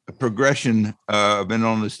progression of an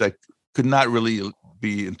illness that could not really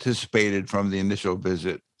be anticipated from the initial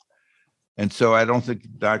visit. And so I don't think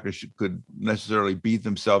doctors could necessarily beat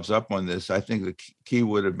themselves up on this. I think the key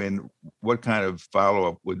would have been what kind of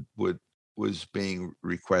follow-up was being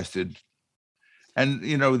requested. And,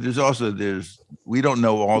 we don't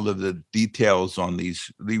know all of the details on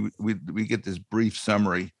these. We get this brief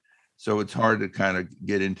summary. So it's hard to kind of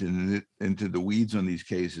get into the weeds on these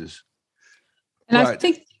cases. And I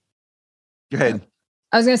think, go ahead.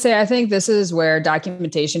 I was going to say, I think this is where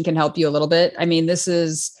documentation can help you a little bit. I mean, this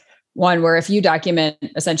is one where if you document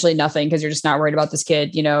essentially nothing, because you're just not worried about this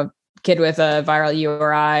kid, kid with a viral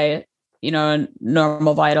URI,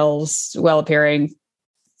 normal vitals, well appearing,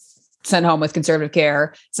 sent home with conservative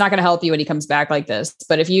care, it's not going to help you when he comes back like this.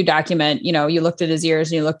 But if you document, you looked at his ears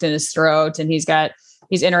and you looked in his throat and he's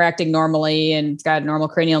interacting normally and he's got a normal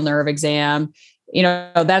cranial nerve exam,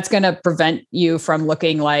 that's going to prevent you from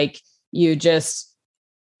looking like you just,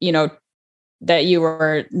 that you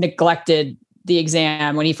were neglected the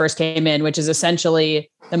exam when he first came in, which is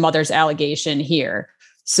essentially the mother's allegation here.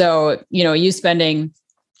 So, you spending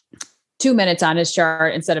 2 minutes on his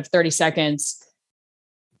chart instead of 30 seconds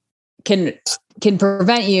can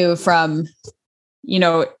prevent you from,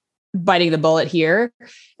 biting the bullet here.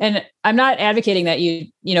 And I'm not advocating that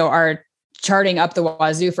you are charting up the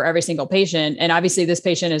wazoo for every single patient. And obviously this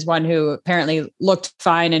patient is one who apparently looked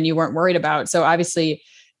fine and you weren't worried about. So obviously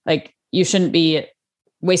you shouldn't be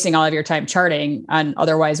wasting all of your time charting on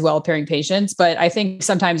otherwise well-appearing patients. But I think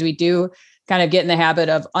sometimes we do kind of get in the habit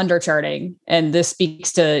of under charting. And this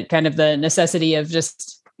speaks to kind of the necessity of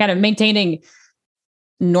just kind of maintaining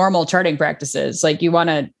normal charting practices. Like you want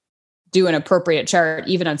to do an appropriate chart,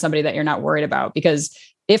 even on somebody that you're not worried about, because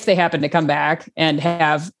if they happen to come back and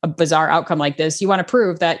have a bizarre outcome like this, you want to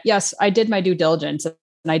prove that, yes, I did my due diligence and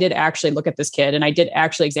I did actually look at this kid and I did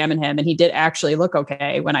actually examine him and he did actually look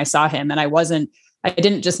okay when I saw him. And I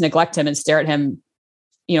didn't just neglect him and stare at him,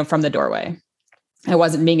 from the doorway. I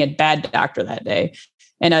wasn't being a bad doctor that day.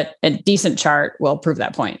 And a decent chart will prove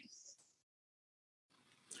that point.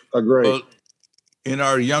 Agree. Well, in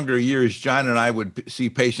our younger years, John and I would see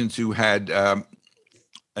patients who had an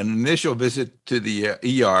initial visit to the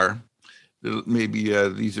ER. Maybe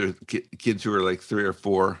these are kids who are like 3 or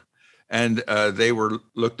 4, and they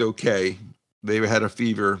looked okay. They had a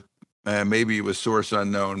fever. Maybe it was source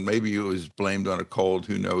unknown. Maybe it was blamed on a cold.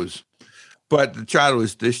 Who knows? But the child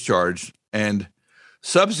was discharged and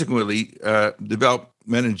subsequently developed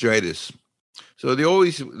meningitis. So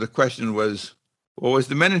the question was, well, was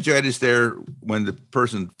the meningitis there when the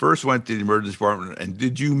person first went to the emergency department, and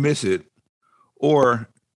did you miss it? Or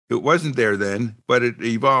it wasn't there then, but it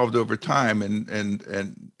evolved over time, and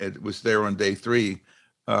it was there on day 3.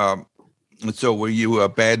 And so, were you a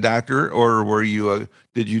bad doctor, or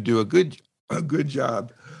did you do a good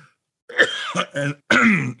job?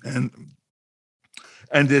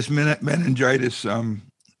 and this meningitis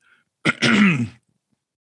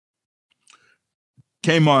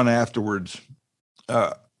came on afterwards.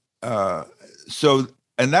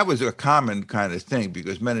 And that was a common kind of thing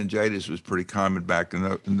because meningitis was pretty common back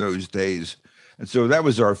in those days. And so that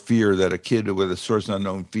was our fear, that a kid with a source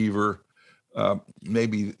unknown fever,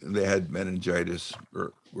 maybe they had meningitis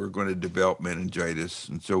or were going to develop meningitis.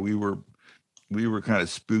 And so we were kind of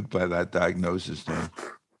spooked by that diagnosis then.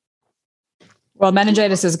 Well,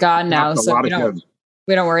 meningitis is gone now, so we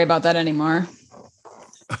don't worry about that anymore.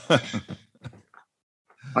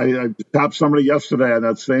 I tapped somebody yesterday on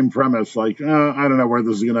that same premise, like, I don't know where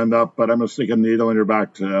this is going to end up, but I'm going to stick a needle in your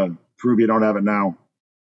back to prove you don't have it now.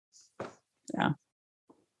 Yeah.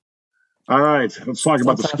 All right. Let's talk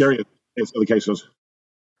about the scariest of the cases.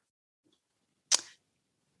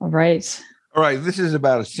 All right. This is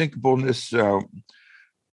about a syncopalness,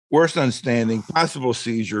 worse understanding, possible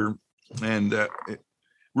seizure, and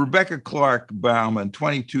Rebecca Clark Bauman,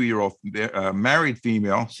 22-year-old married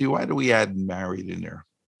female. See, why do we add married in there?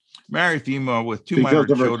 Married female with 2 minor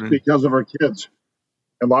children. Because of her kids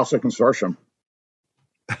and loss of consortium.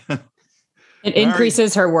 It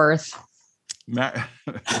increases her worth.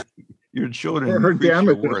 Your children her increase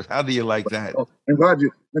damage. Your worth. How do you like that? I'm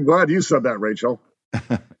glad you said that, Rachel.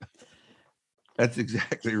 That's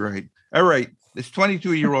exactly right. All right. This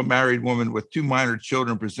 22-year-old married woman with 2 minor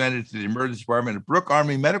children presented to the emergency department at Brooke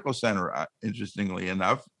Army Medical Center, interestingly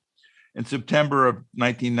enough. In September of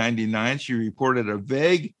 1999, she reported a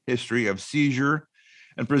vague history of seizure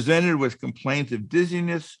and presented with complaints of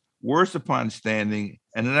dizziness, worse upon standing,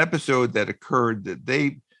 and an episode that occurred that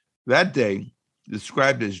day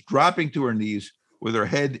described as dropping to her knees with her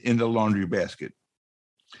head in the laundry basket.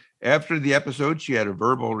 After the episode, she had a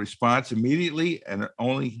verbal response immediately and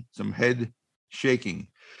only some head shaking.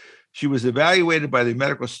 She was evaluated by the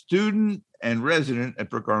medical student and resident at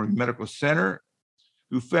Brooke Army Medical Center,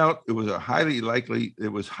 who felt it was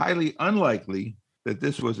highly unlikely that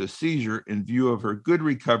this was a seizure in view of her good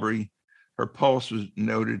recovery. Her pulse was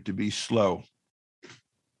noted to be slow.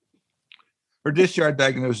 Her discharge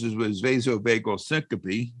diagnosis was vasovagal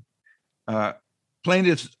syncope.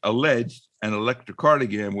 Plaintiffs alleged an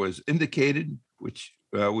electrocardiogram was indicated, which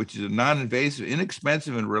is a non-invasive,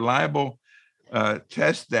 inexpensive, and reliable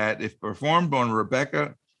test that, if performed on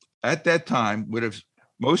Rebecca at that time, would have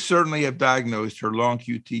most certainly have diagnosed her long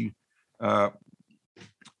QT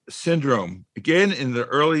syndrome. Again, in the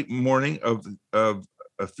early morning of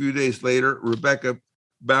a few days later, Rebecca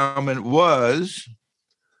Bauman was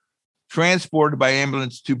transported by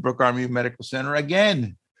ambulance to Brooke Army Medical Center.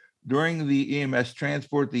 Again, during the EMS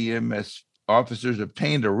transport, the EMS officers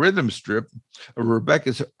obtained a rhythm strip of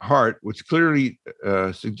Rebecca's heart, which clearly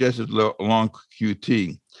suggested long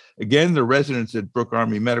QT. Again, the residents at Brooke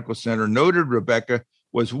Army Medical Center noted Rebecca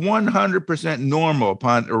was 100% normal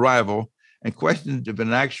upon arrival and questioned if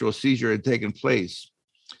an actual seizure had taken place.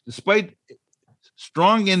 Despite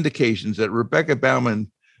strong indications that Rebecca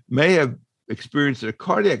Bauman may have experienced a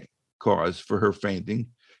cardiac cause for her fainting,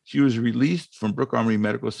 she was released from Brooke Army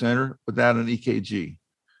Medical Center without an EKG.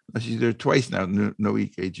 She's there twice now, no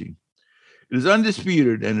EKG. It is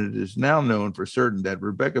undisputed, and it is now known for certain that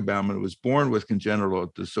Rebecca Bauman was born with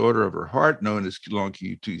congenital disorder of her heart, known as long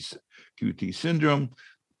QT syndrome.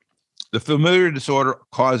 The familiar disorder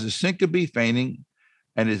causes syncope, fainting,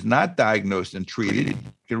 and is not diagnosed and treated. It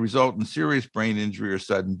can result in serious brain injury or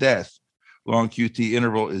sudden death. long QT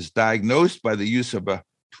interval is diagnosed by the use of a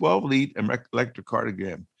 12-lead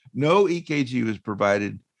electrocardiogram. No EKG was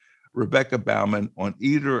provided Rebecca Bauman on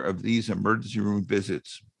either of these emergency room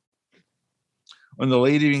visits. On the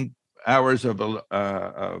late hours of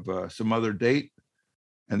some other date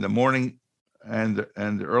and the morning and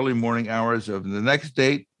the early morning hours of the next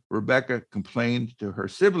date, Rebecca complained to her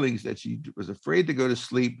siblings that she was afraid to go to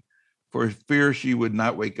sleep for fear she would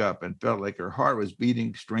not wake up and felt like her heart was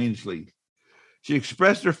beating strangely. She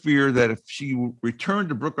expressed her fear that if she returned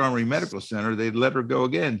to Brooke Armory Medical Center, they'd let her go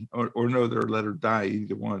again, or no, they'd let her die,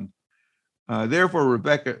 either one. Therefore,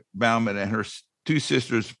 Rebecca Bauman and her two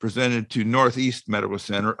sisters presented to Northeast Medical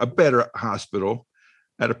Center, a better hospital,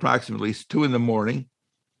 at approximately 2 a.m.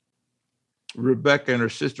 Rebecca and her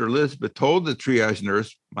sister Elizabeth told the triage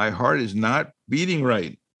nurse, "My heart is not beating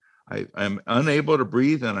right. I'm unable to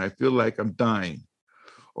breathe and I feel like I'm dying."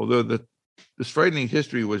 Although this frightening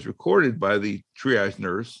history was recorded by the triage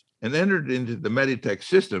nurse and entered into the Meditech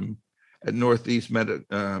system at Northeast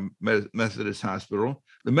Methodist Hospital,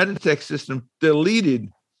 the Meditech system deleted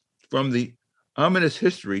from the ominous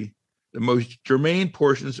history the most germane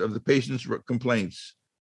portions of the patient's complaints.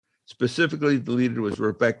 Specifically deleted was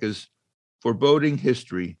Rebecca's foreboding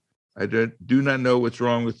history. "I do not know what's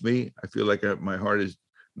wrong with me. I feel like my heart is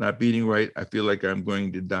not beating right. I feel like I'm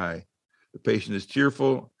going to die. The patient is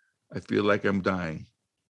tearful. I feel like I'm dying."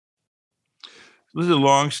 This is a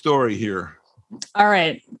long story here. All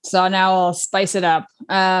right. So now I'll spice it up.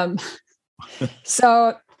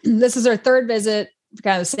 So this is her third visit,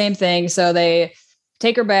 kind of the same thing. So they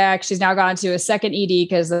take her back. She's now gone to a second ED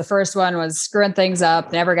because the first one was screwing things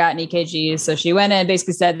up, never got an EKG. So she went in,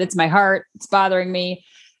 basically said, "It's my heart. It's bothering me."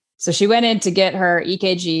 So she went in to get her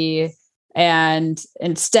EKG, and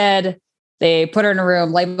instead they put her in a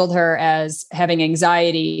room, labeled her as having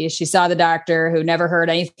anxiety. She saw the doctor, who never heard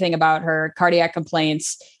anything about her cardiac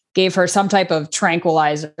complaints, gave her some type of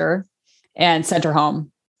tranquilizer and sent her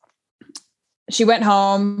home. She went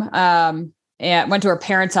home and went to her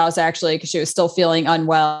parents' house, actually, because she was still feeling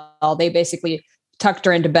unwell. They basically tucked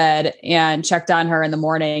her into bed and checked on her in the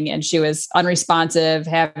morning, and she was unresponsive,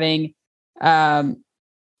 having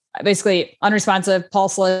basically unresponsive,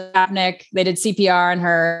 pulseless, apneic. They did CPR on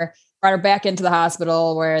her, brought her back into the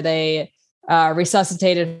hospital where they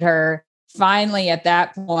resuscitated her. Finally, at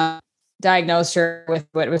that point, diagnosed her with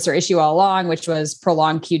what was her issue all along, which was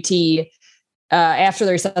prolonged QT. After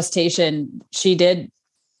the resuscitation, she did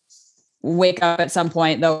wake up at some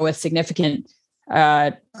point, though, with significant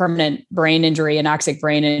permanent brain injury, anoxic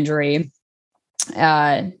brain injury.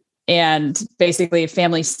 And basically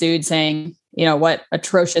family sued, saying, what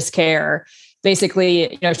atrocious care.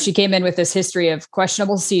 Basically, she came in with this history of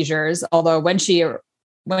questionable seizures, although when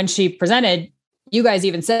she presented, you guys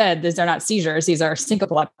even said these are not seizures, these are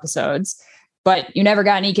syncopal episodes, but you never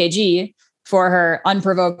got an EKG for her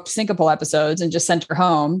unprovoked syncopal episodes and just sent her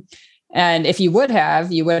home. And if you would have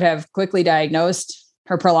quickly diagnosed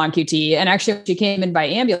her prolonged QT. And actually, when she came in by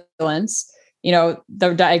ambulance,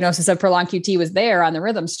 the diagnosis of prolonged QT was there on the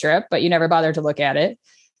rhythm strip, but you never bothered to look at it.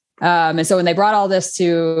 And so when they brought all this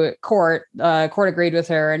to court, court agreed with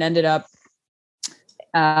her and ended up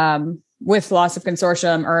with loss of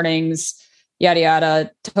consortium earnings, yada,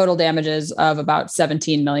 yada, total damages of about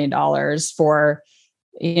 $17 million for,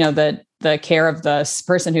 the care of the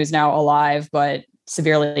person who's now alive, but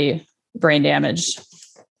severely brain damaged.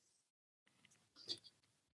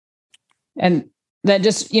 And then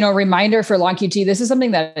just, reminder for long QT, this is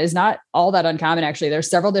something that is not all that uncommon, actually.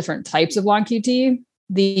 There's several different types of long QT.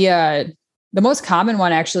 The most common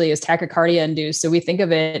one actually is tachycardia induced. So we think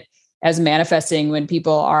of it as manifesting when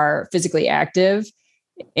people are physically active.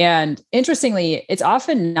 And interestingly, it's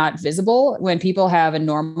often not visible when people have a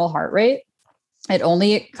normal heart rate. It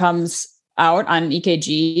only comes out on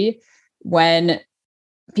EKG when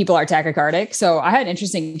people are tachycardic. So I had an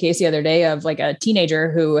interesting case the other day of like a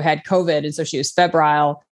teenager who had COVID. And so she was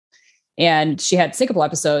febrile and she had syncopal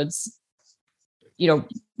episodes,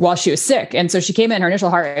 while she was sick. And so she came in, her initial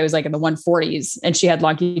heart rate was like in the 140s and she had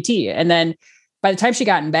long QT. And then by the time she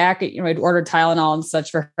gotten back, I'd ordered Tylenol and such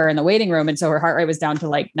for her in the waiting room. And so her heart rate was down to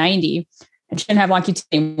like 90 and she didn't have long QT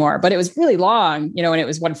anymore, but it was really long, and it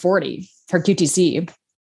was 140, her QTC.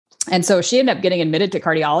 And so she ended up getting admitted to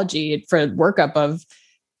cardiology for workup of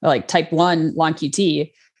like type 1 long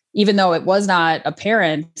QT, even though it was not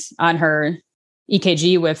apparent on her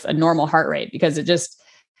EKG with a normal heart rate, because it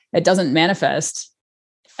doesn't manifest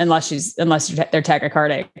unless they're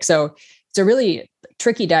tachycardic. So it's a really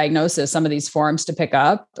tricky diagnosis, some of these forms to pick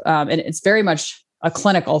up. And it's very much a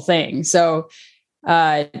clinical thing. So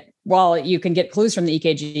while you can get clues from the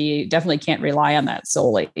EKG, you definitely can't rely on that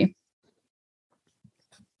solely.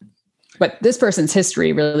 But this person's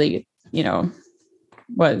history really,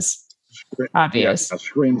 was obvious. Yeah,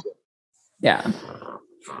 screams. Yeah.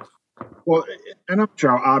 Well, I'm not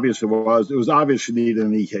sure how obvious it was. It was obvious she needed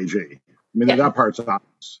an EKG. I mean, that part's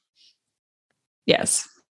obvious. Yes.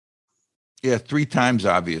 Yeah, 3 times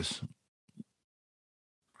obvious.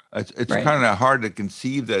 It's Right. kind of hard to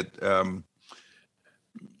conceive that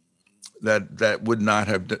that would not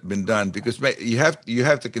have been done, because you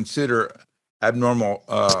have to consider abnormal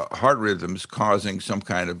heart rhythms causing some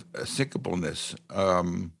kind of syncopalness.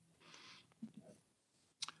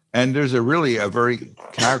 And there's a very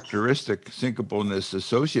characteristic syncopalness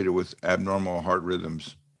associated with abnormal heart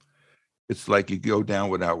rhythms. It's like you go down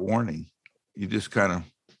without warning. You just kind of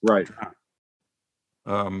right.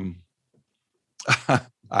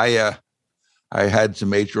 I had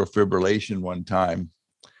some atrial fibrillation one time,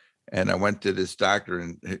 and I went to this doctor,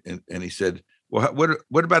 and he said, "Well,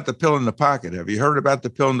 what about the pill in the pocket? Have you heard about the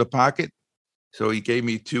pill in the pocket?" So he gave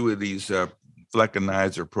me 2 of these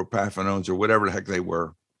fleconides or propafenones or whatever the heck they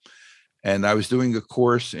were. And I was doing a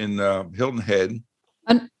course in Hilton Head,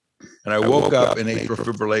 and I woke up in atrial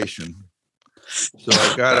fibrillation. So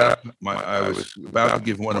I got up. I was about to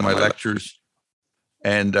give one of my lectures,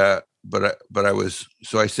 and but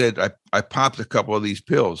I said I popped a couple of these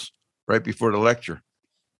pills right before the lecture.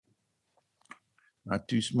 Not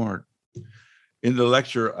too smart. In the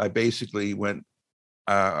lecture, I basically went.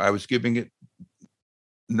 I was giving it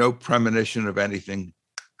no premonition of anything,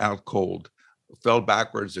 out cold. Fell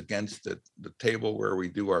backwards against the table where we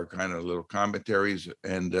do our kind of little commentaries,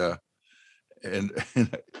 and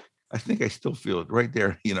I think I still feel it right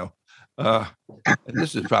there, and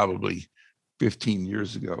this is probably 15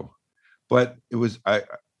 years ago, but it was,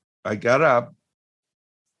 I got up,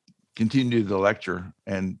 continued the lecture,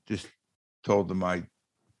 and just told them I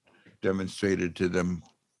demonstrated to them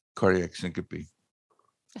cardiac syncope.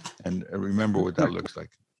 And I remember what that looks like.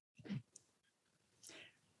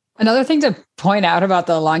 Another thing to point out about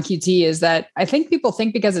the long QT is that I think people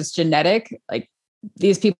think because it's genetic, like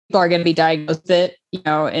these people are going to be diagnosed with it,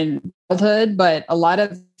 in adulthood, but a lot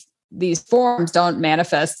of these forms don't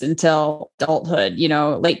manifest until adulthood,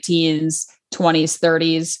 late teens, 20s,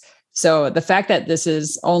 30s. So the fact that this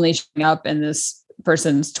is only showing up in this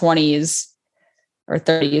person's 20s or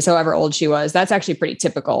 30s, however old she was, that's actually pretty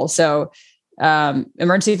typical. So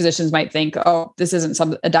emergency physicians might think, oh, this isn't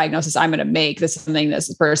a diagnosis I'm going to make. This is something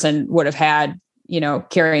this person would have had,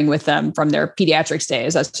 carrying with them from their pediatrics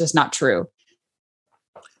days. That's just not true.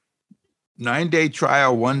 9-day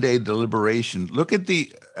trial, 1-day deliberation. Look at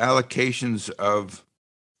the allocations of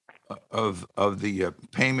the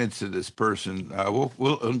payments to this person.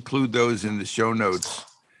 We'll include those in the show notes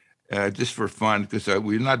just for fun, because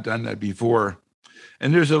we've not done that before.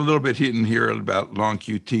 And there's a little bit hidden here about long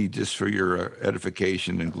QT just for your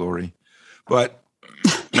edification and glory. But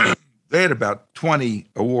they had about 20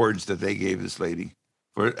 awards that they gave this lady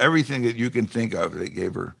for everything that you can think of. They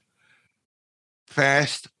gave her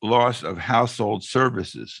past loss of household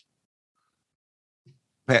services,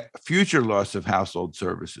 future loss of household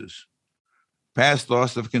services, past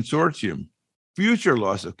loss of consortium, future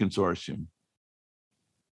loss of consortium,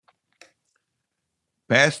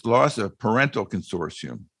 past loss of parental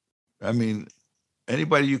consortium. I mean,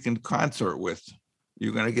 anybody you can consort with,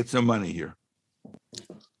 you're going to get some money here.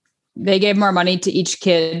 They gave more money to each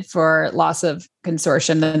kid for loss of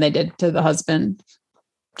consortium than they did to the husband,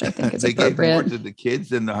 which I think is appropriate. They gave more to the kids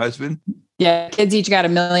than the husband? Yeah, kids each got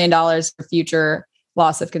 $1 million for future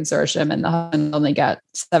loss of consortium, and the husband only got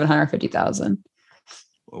 $750,000.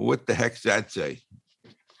 Well, what the heck's that say?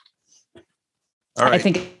 All right. I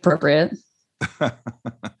think it's appropriate.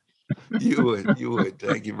 You would.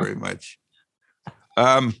 Thank you very much.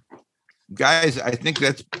 Guys, I think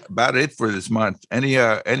that's about it for this month.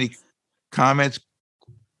 Any comments,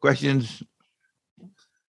 questions?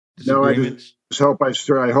 No, I just hope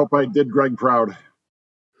I hope I did Greg proud.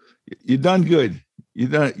 You done good. You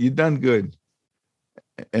done good.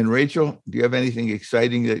 And Rachel, do you have anything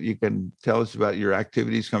exciting that you can tell us about your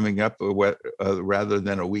activities coming up, or what, rather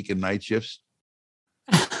than a week in night shifts?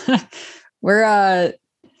 We're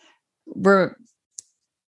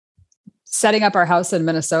setting up our house in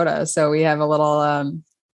Minnesota, so we have a little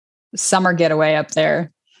summer getaway up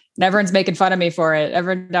there. And everyone's making fun of me for it.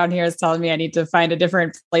 Everyone down here is telling me I need to find a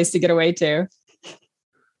different place to get away to.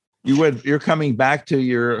 You're coming back to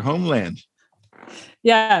your homeland.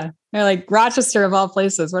 Yeah, they're like, Rochester of all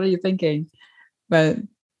places. What are you thinking? But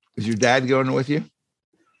is your dad going with you?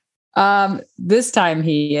 This time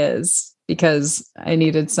he is, because I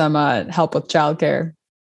needed some help with childcare.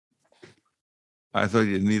 I thought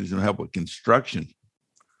you needed some help with construction.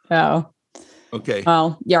 Oh, Okay.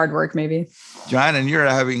 Well, yard work maybe. John, and you're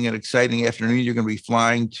having an exciting afternoon. You're going to be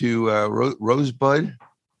flying to Rosebud.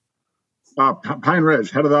 Pine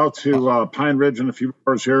Ridge. Headed out to Pine Ridge in a few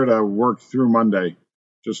hours here to work through Monday.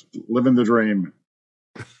 Just living the dream.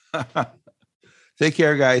 Take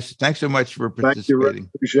care, guys. Thanks so much for participating. Thank you.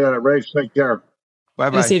 Appreciate it. Rach, take care.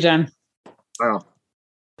 Bye-bye. See you, John. Wow.